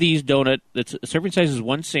 One of these the serving size is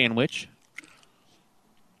one sandwich.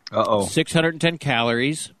 Uh-oh. 610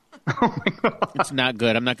 calories. Oh, my God. It's not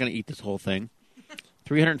good. I'm not going to eat this whole thing.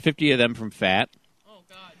 350 of them from fat. Oh,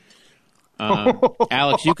 God.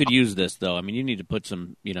 Alex, you could use this, though. You need to put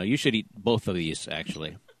some, you should eat both of these,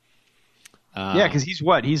 actually. Yeah, because he's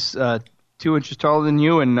what? He's 2 inches taller than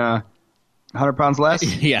you and 100 pounds less?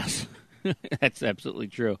 Yes, that's absolutely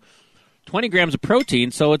true. 20 grams of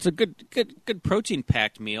protein, so it's a good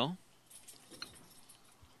protein-packed meal.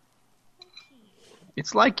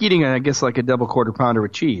 It's like eating, I guess, like a double quarter pounder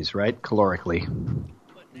with cheese, right? Calorically.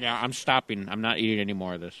 Yeah, I'm stopping. I'm not eating any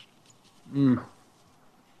more of this. Mm.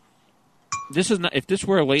 This is not. If this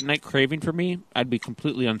were a late night craving for me, I'd be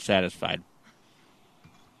completely unsatisfied.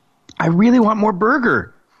 I really want more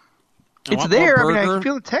burger. It's there. Burger. I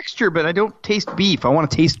feel the texture, but I don't taste beef. I want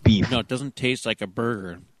to taste beef. No, it doesn't taste like a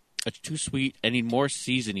burger. It's too sweet. I need more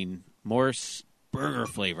seasoning, more burger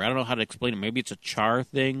flavor. I don't know how to explain it. Maybe it's a char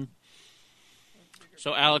thing.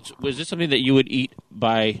 So, Alex, was this something that you would eat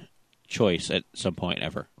by choice at some point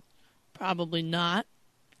ever? Probably not.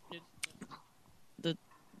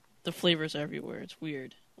 The flavors everywhere. It's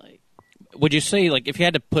weird. Would you say, if you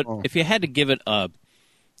had to give it a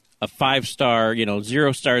 5-star,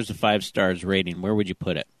 0 stars to 5 stars rating, where would you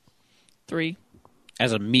put it? 3.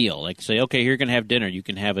 As a meal, say, okay, you're going to have dinner. You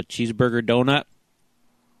can have a cheeseburger donut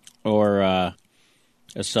or a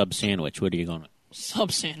sub sandwich. What are you going with?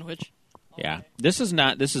 Sub sandwich. Yeah, this is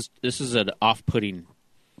an off-putting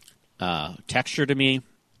texture to me.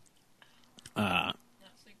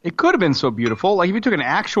 It could have been so beautiful. Like if you took an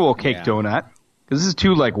actual cake donut, because this is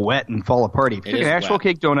too wet and fall apart. If you took an actual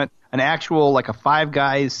cake donut, an actual a Five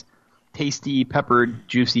Guys tasty, peppered,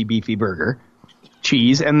 juicy, beefy burger,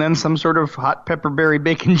 cheese, and then some sort of hot pepperberry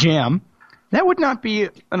bacon jam, that would not be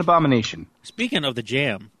an abomination. Speaking of the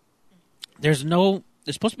jam, there's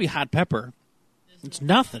supposed to be hot pepper. It's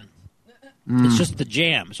nothing. It's just the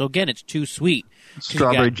jam. So again, it's too sweet.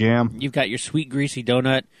 Strawberry jam. You've got your sweet greasy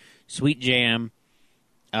donut, sweet jam.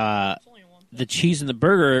 The cheese and the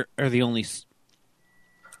burger are the only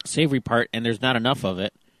savory part, and there's not enough of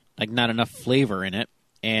it, like not enough flavor in it.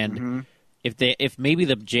 And if maybe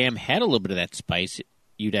the jam had a little bit of that spice,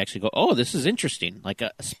 you'd actually go, oh, this is interesting, like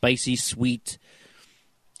a spicy, sweet,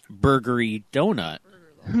 burgery donut.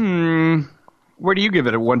 Where do you give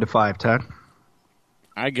it a 1 to 5, Todd?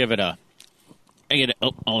 I get it.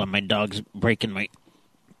 Oh, hold on, my dog's breaking my.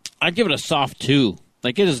 I'd give it a soft 2.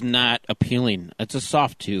 Like, it is not appealing. It's a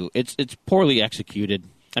soft 2. It's poorly executed.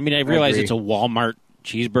 I mean, I realize it's a Walmart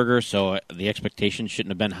cheeseburger, so the expectation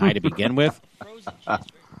shouldn't have been high to begin with.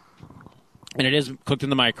 And it is cooked in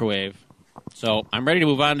the microwave. So I'm ready to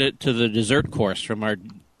move on to the dessert course from our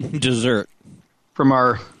dessert. From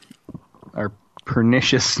our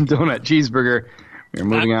pernicious donut cheeseburger, we're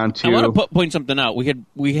moving on to... I want to point something out.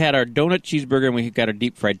 We had our donut cheeseburger and we got our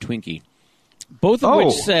deep-fried Twinkie. Both of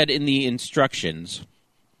which said in the instructions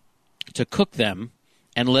to cook them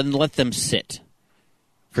and then let them sit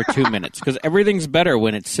for 2 minutes. Because everything's better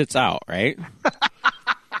when it sits out, right?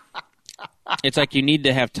 It's like you need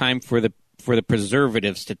to have time for the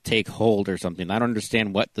preservatives to take hold or something. I don't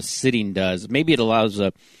understand what the sitting does. Maybe it allows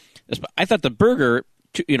I thought the burger,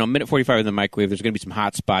 minute 45 in the microwave, there's going to be some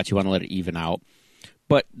hot spots. You want to let it even out.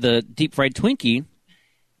 But the deep-fried Twinkie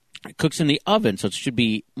cooks in the oven, so it should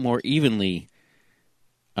be more evenly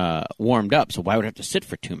warmed up. So why would it have to sit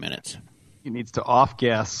for 2 minutes? He needs to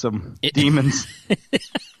off-gas some demons.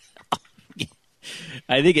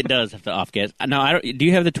 I think it does have to off-gas. Now, do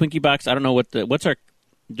you have the Twinkie box? I don't know what's our...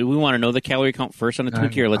 Do we want to know the calorie count first on the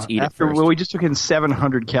Twinkie, or let's eat it first? Well, we just took in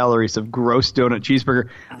 700 calories of gross donut cheeseburger.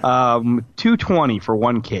 220 for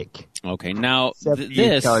one cake. Okay, now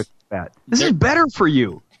this is better for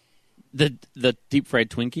you. The deep-fried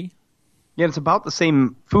Twinkie? Yeah, it's about the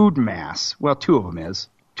same food mass. Well, 2 of them is.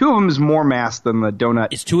 2 of them is more mass than the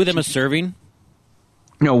donut. Is 2 of them a serving?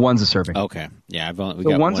 No, 1's a serving. Okay. Yeah, we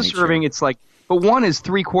got one's one a serving. It's like... But 1 is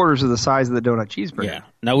 3/4 of the size of the donut cheeseburger. Yeah.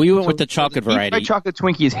 Now, we went with the chocolate variety. The chocolate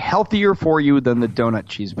Twinkie is healthier for you than the donut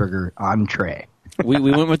cheeseburger entree. we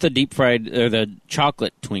went with the deep-fried, or the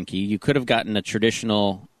chocolate Twinkie. You could have gotten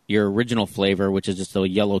your original flavor, which is just a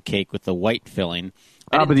yellow cake with the white filling.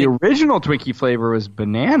 But the original Twinkie flavor was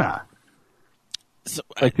banana. So,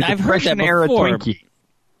 like the I've heard that Depression-era before. Twinkie.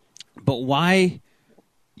 But why?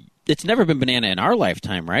 It's never been banana in our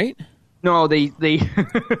lifetime, right? No, they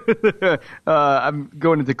I'm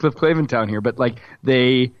going into Cliff Claventown here, but like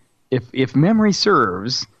if memory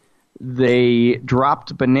serves, they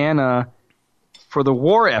dropped banana for the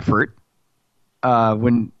war effort.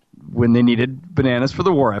 When they needed bananas for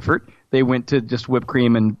the war effort, they went to just whipped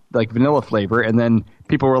cream and like vanilla flavor, and then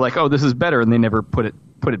people were like, "Oh, this is better," and they never put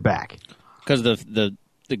it back because the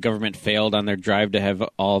government failed on their drive to have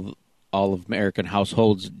all of American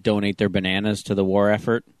households donate their bananas to the war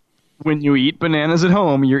effort. When you eat bananas at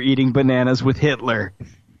home, you're eating bananas with Hitler.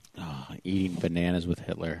 Oh, eating bananas with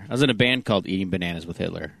Hitler. I was in a band called Eating Bananas with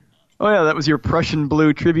Hitler. Oh, yeah, that was your Prussian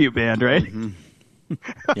Blue tribute band, right? Mm-hmm.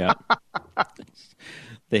 Yeah.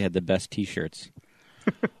 They had the best T-shirts.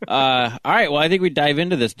 All right, well, I think we dive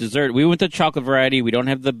into this dessert. We went to chocolate variety. We don't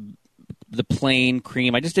have the plain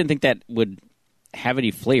cream. I just didn't think that would have any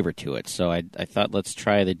flavor to it, so I thought let's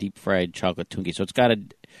try the deep-fried chocolate Twinkie. So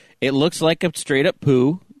it looks like a straight-up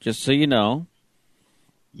poo. Just so you know.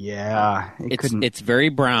 Yeah. It's very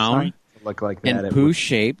brown. Look like that. And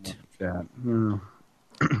poo-shaped.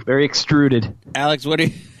 Very extruded. Alex, what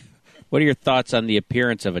are your thoughts on the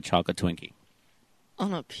appearance of a chocolate Twinkie?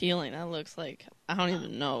 Unappealing. That looks like... I don't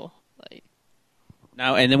even know.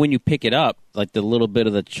 Now, and then when you pick it up, like the little bit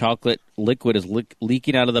of the chocolate liquid is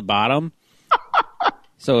leaking out of the bottom.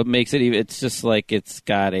 So it makes it... It's just like it's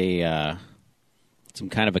got some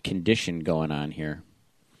kind of a condition going on here.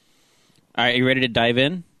 All right, you ready to dive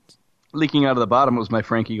in? Leaking out of the bottom was my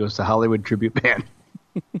Frankie Goes to Hollywood tribute band.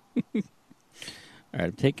 All right,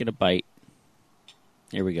 I'm taking a bite.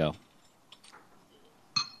 Here we go.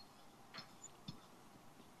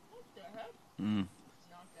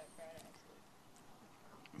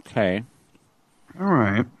 Okay. All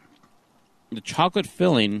right. The chocolate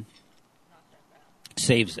filling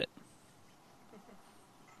saves it.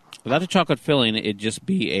 Without the chocolate filling, it'd just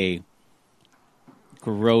be a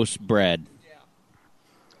gross bread.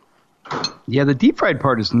 Yeah, the deep fried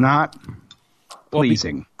part is not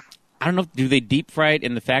pleasing. I don't know. Do they deep fry it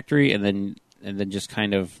in the factory and then just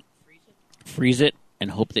kind of freeze it and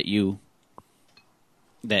hope that you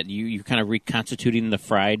kind of reconstituting the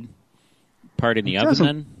fried part in the oven?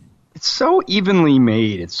 Then It's so evenly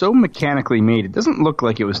made. It's so mechanically made. It doesn't look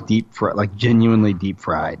like it was deep fried, like genuinely deep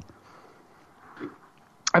fried.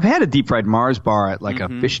 I've had a deep fried Mars bar at like a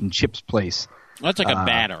fish and chips place. Well, that's like a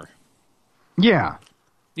batter. Yeah.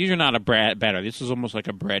 These are not a batter. This is almost like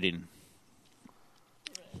a breading.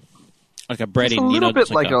 Like a breading. It's a little bit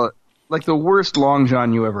like the worst Long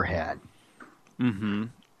John you ever had. Mm-hmm.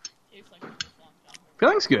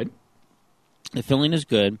 Filling's good. The filling is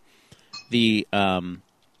good. The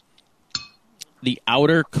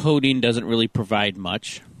outer coating doesn't really provide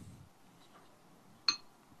much,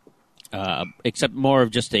 except more of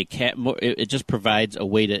just it just provides a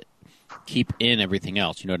way to keep in everything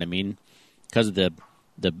else. You know what I mean? Because the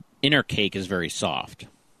inner cake is very soft.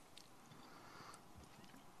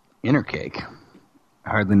 Inner cake. I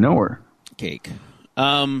hardly know her. Cake.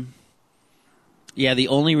 Yeah, the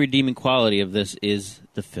only redeeming quality of this is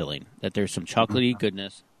the filling. That there's some chocolatey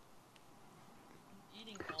goodness.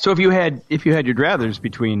 So if you had your druthers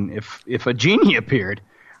between if a genie appeared,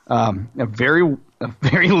 a very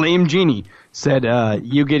lame genie said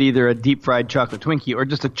you get either a deep fried chocolate Twinkie or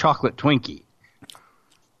just a chocolate Twinkie.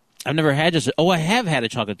 I've never had I have had a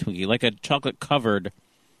chocolate Twinkie, like a chocolate covered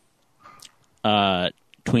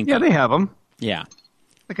Twinkie. Yeah, they have them. Yeah.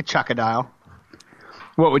 Like a chocodile.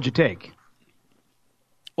 What would you take?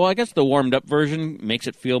 Well, I guess the warmed up version makes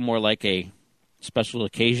it feel more like a special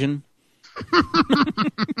occasion.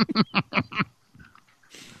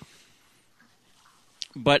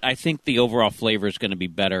 But I think the overall flavor is going to be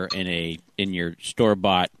better in your store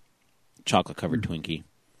bought chocolate covered Twinkie.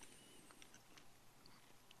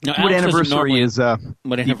 Now, what anniversary is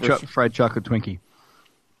what anniversary? Fried chocolate Twinkie?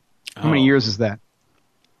 How many years is that?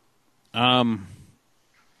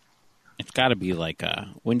 It's got to be like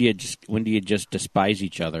when do you just despise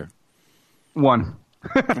each other? One.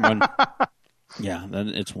 Yeah, then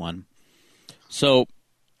it's one. So,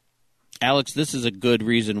 Alex, this is a good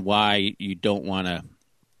reason why you don't want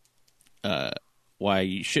to, why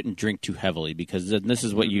you shouldn't drink too heavily, because then this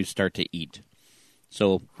is what you start to eat.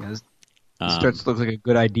 So, it starts to look like a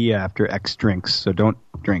good idea after X drinks, so don't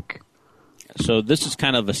drink. So this is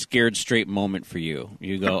kind of a scared straight moment for you.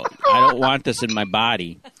 You go, I don't want this in my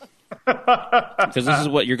body. Because this is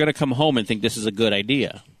what you're going to come home and think this is a good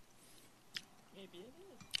idea.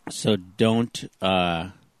 So don't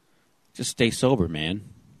just stay sober, man.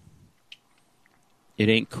 It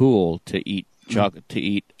ain't cool to eat chocolate, to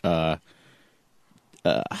eat hot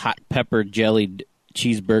pepper jellied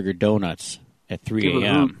cheeseburger donuts at 3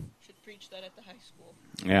 a.m. Should preach that at the high school.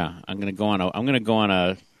 Yeah, I'm gonna go on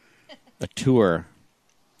a tour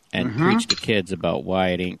and preach to kids about why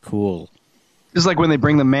it ain't cool. It's like when they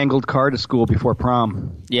bring the mangled car to school before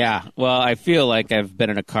prom. Yeah, well, I feel like I've been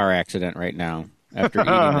in a car accident right now after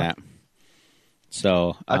eating that.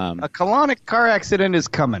 So a colonic car accident is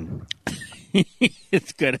coming.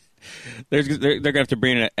 It's good. They're gonna have to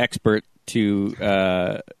bring an expert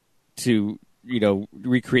to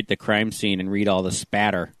recreate the crime scene and read all the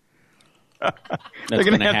spatter. They're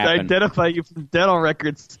going to have to identify you from dental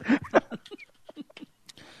records.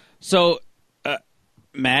 So,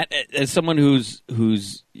 Matt, as someone who's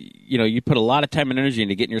you put a lot of time and energy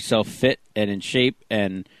into getting yourself fit and in shape,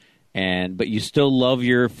 but you still love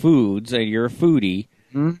your foods and you're a foodie.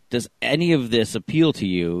 Mm-hmm. Does any of this appeal to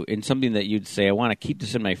you in something that you'd say, I want to keep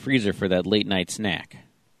this in my freezer for that late night snack?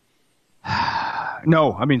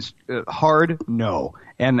 No, I mean, hard no.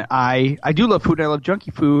 And I do love food. And I love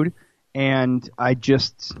junky food. And I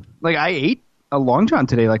just, I ate a Long John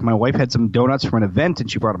today. Like, my wife had some donuts from an event,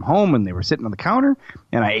 and she brought them home, and they were sitting on the counter,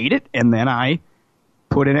 and I ate it, and then I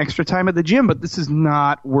put in extra time at the gym. But this is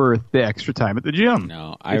not worth the extra time at the gym.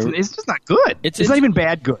 No. It's just not good. It's not even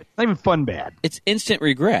bad good. It's not even fun bad. It's instant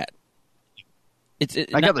regret.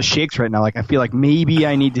 I got the shakes right now. I feel like maybe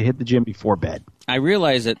I need to hit the gym before bed. I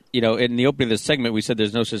realize that, in the opening of this segment, we said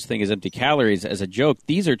there's no such thing as empty calories as a joke.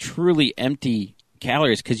 These are truly empty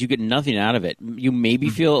calories because you get nothing out of it. You maybe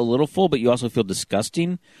feel a little full, but you also feel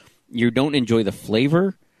disgusting. You don't enjoy the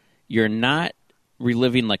flavor. You're not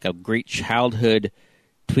reliving like a great childhood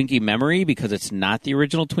Twinkie memory because it's not the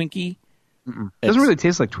original Twinkie. It doesn't really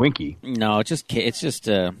taste like Twinkie. No, it's just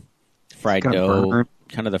fried dough,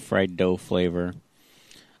 kind of the fried dough flavor.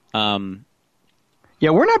 Yeah,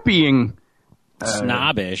 we're not being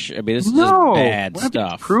snobbish. I mean, this is just bad we're not being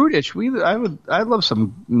stuff. Prudish. I love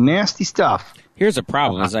some nasty stuff. Here's a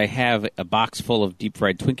problem: is I have a box full of deep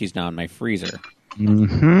fried Twinkies now in my freezer.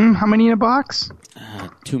 Mm-hmm. How many in a box?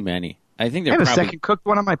 Too many. I think I have a second cooked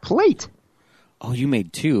one on my plate. Oh, you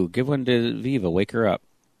made 2. Give one to Viva. Wake her up.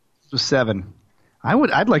 This was 7.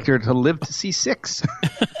 I'd like her to live to see 6.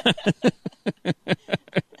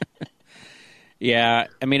 Yeah,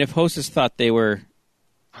 I mean, if Hostess thought they were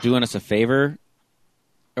doing us a favor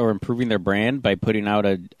or improving their brand by putting out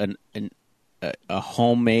a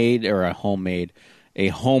home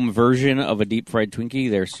version of a deep fried Twinkie,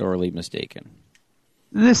 they're sorely mistaken.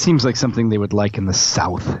 This seems like something they would like in the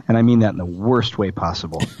South, and I mean that in the worst way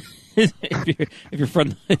possible. if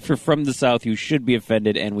you're from the South, you should be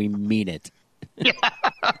offended, and we mean it. Yeah.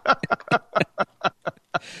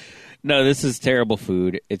 No, this is terrible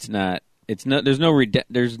food. It's not. It's not.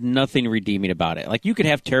 There's nothing redeeming about it. Like, you could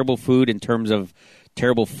have terrible food in terms of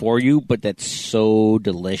terrible for you, but that's so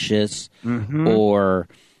delicious, or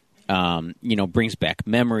brings back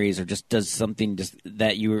memories, or just does something just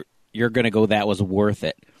that you're gonna go, that was worth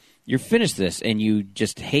it. You finish this and you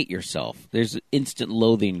just hate yourself. There's instant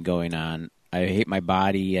loathing going on. I hate my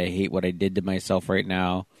body. I hate what I did to myself right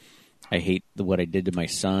now. I hate what I did to my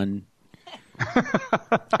son.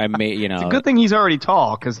 It's a good thing he's already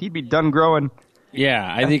tall, because he'd be done growing. Yeah,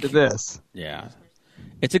 I think this. Yeah,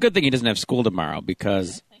 it's a good thing he doesn't have school tomorrow,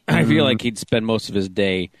 because I feel like he'd spend most of his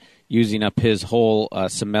day using up his whole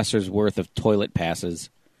semester's worth of toilet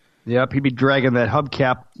passes. Yep, he'd be dragging that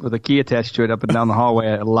hubcap with a key attached to it up and down the hallway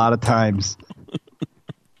a lot of times.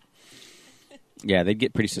 Yeah, they'd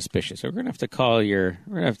get pretty suspicious. So we're gonna have to call your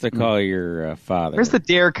father. Where's the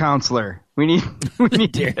DARE counselor? We need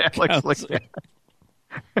DARE Alex like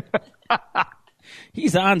that.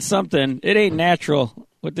 He's on something. It ain't natural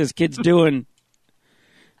what this kid's doing.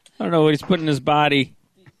 I don't know what he's putting in his body.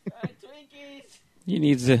 I think he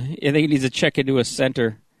needs to check into a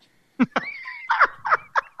center.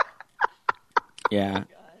 Yeah.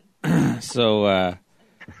 So,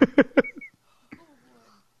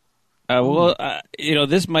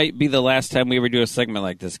 this might be the last time we ever do a segment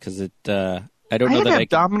like this, because I don't know have that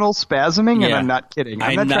abdominal spasming, and I'm not kidding.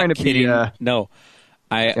 I'm not trying to kidding. be. No,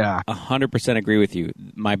 I 100% agree with you.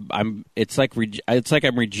 It's like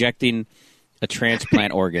I'm rejecting a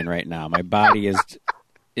transplant organ right now. My body is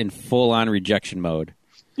in full-on rejection mode.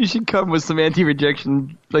 You should come with some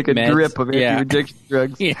anti-rejection, like a drip of anti-rejection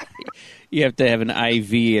drugs. Yeah. You have to have an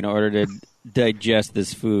IV in order to digest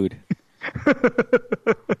this food.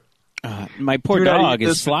 My poor dog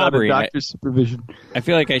is slobbering. Doctor's supervision. I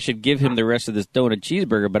feel like I should give him the rest of this donut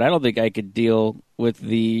cheeseburger, but I don't think I could deal with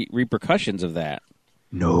the repercussions of that.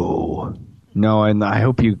 No, and I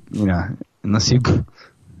hope unless you have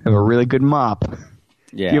a really good mop.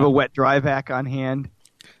 Yeah. Do you have a wet dry vac on hand?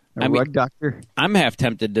 Rug doctor? I'm half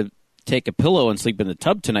tempted to take a pillow and sleep in the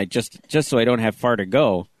tub tonight, just so I don't have far to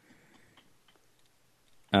go.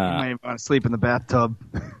 You might want to sleep in the bathtub.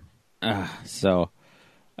 Or in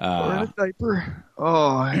a diaper.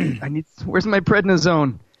 Oh, I need. Where's my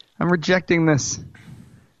prednisone? I'm rejecting this.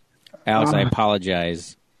 Alex, I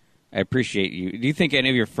apologize. I appreciate you. Do you think any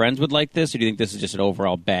of your friends would like this, or do you think this is just an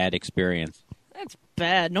overall bad experience? That's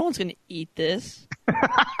bad. No one's going to eat this.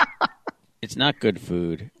 It's not good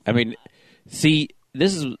food. I mean, see,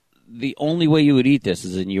 this is the only way you would eat this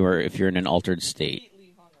is if you're in an altered state.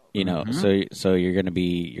 So you're gonna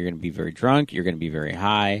be very drunk. You're gonna be very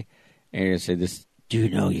high, and you're gonna say, "This,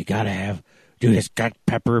 you gotta have, it's got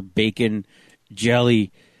pepper, bacon,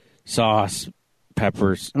 jelly, sauce,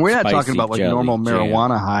 peppers." We're not talking about like jelly, normal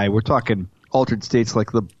marijuana high. We're talking altered states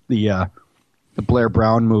like the Blair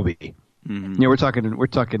Brown movie. Mm-hmm. We're talking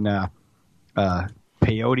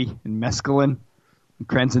peyote and mescaline, and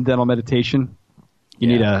transcendental meditation. You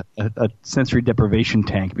need a sensory deprivation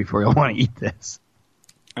tank before you'll want to eat this.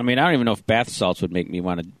 I mean, I don't even know if bath salts would make me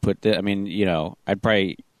want to put this. I mean, I'd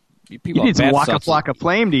probably... You need some Waka Flocka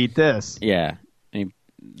Flame to eat this. Yeah. I mean,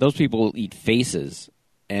 those people will eat faces,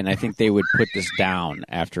 and I think they would put this down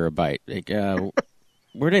after a bite. Like,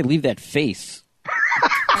 where did I leave that face?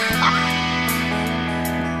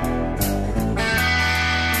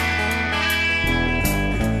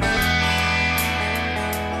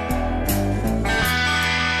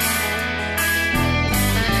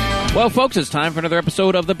 Well, folks, it's time for another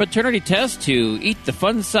episode of the Paternity Test to eat the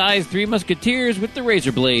fun-sized Three Musketeers with the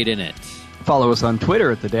razor blade in it. Follow us on Twitter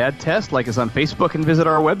at The Dad Test, like us on Facebook, and visit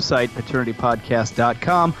our website,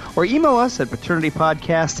 paternitypodcast.com, or email us at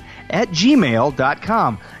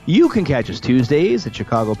paternitypodcast@gmail.com. You can catch us Tuesdays at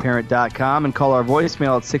chicagoparent.com and call our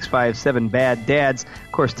voicemail at 657-BAD-DADS.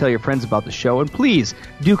 Of course, tell your friends about the show, and please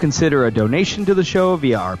do consider a donation to the show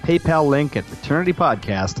via our PayPal link at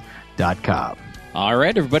paternitypodcast.com. All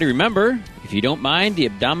right, everybody, remember, if you don't mind the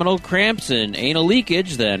abdominal cramps and anal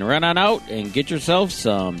leakage, then run on out and get yourself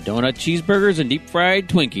some donut cheeseburgers and deep-fried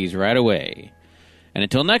Twinkies right away. And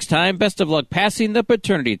until next time, best of luck passing the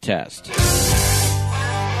paternity test.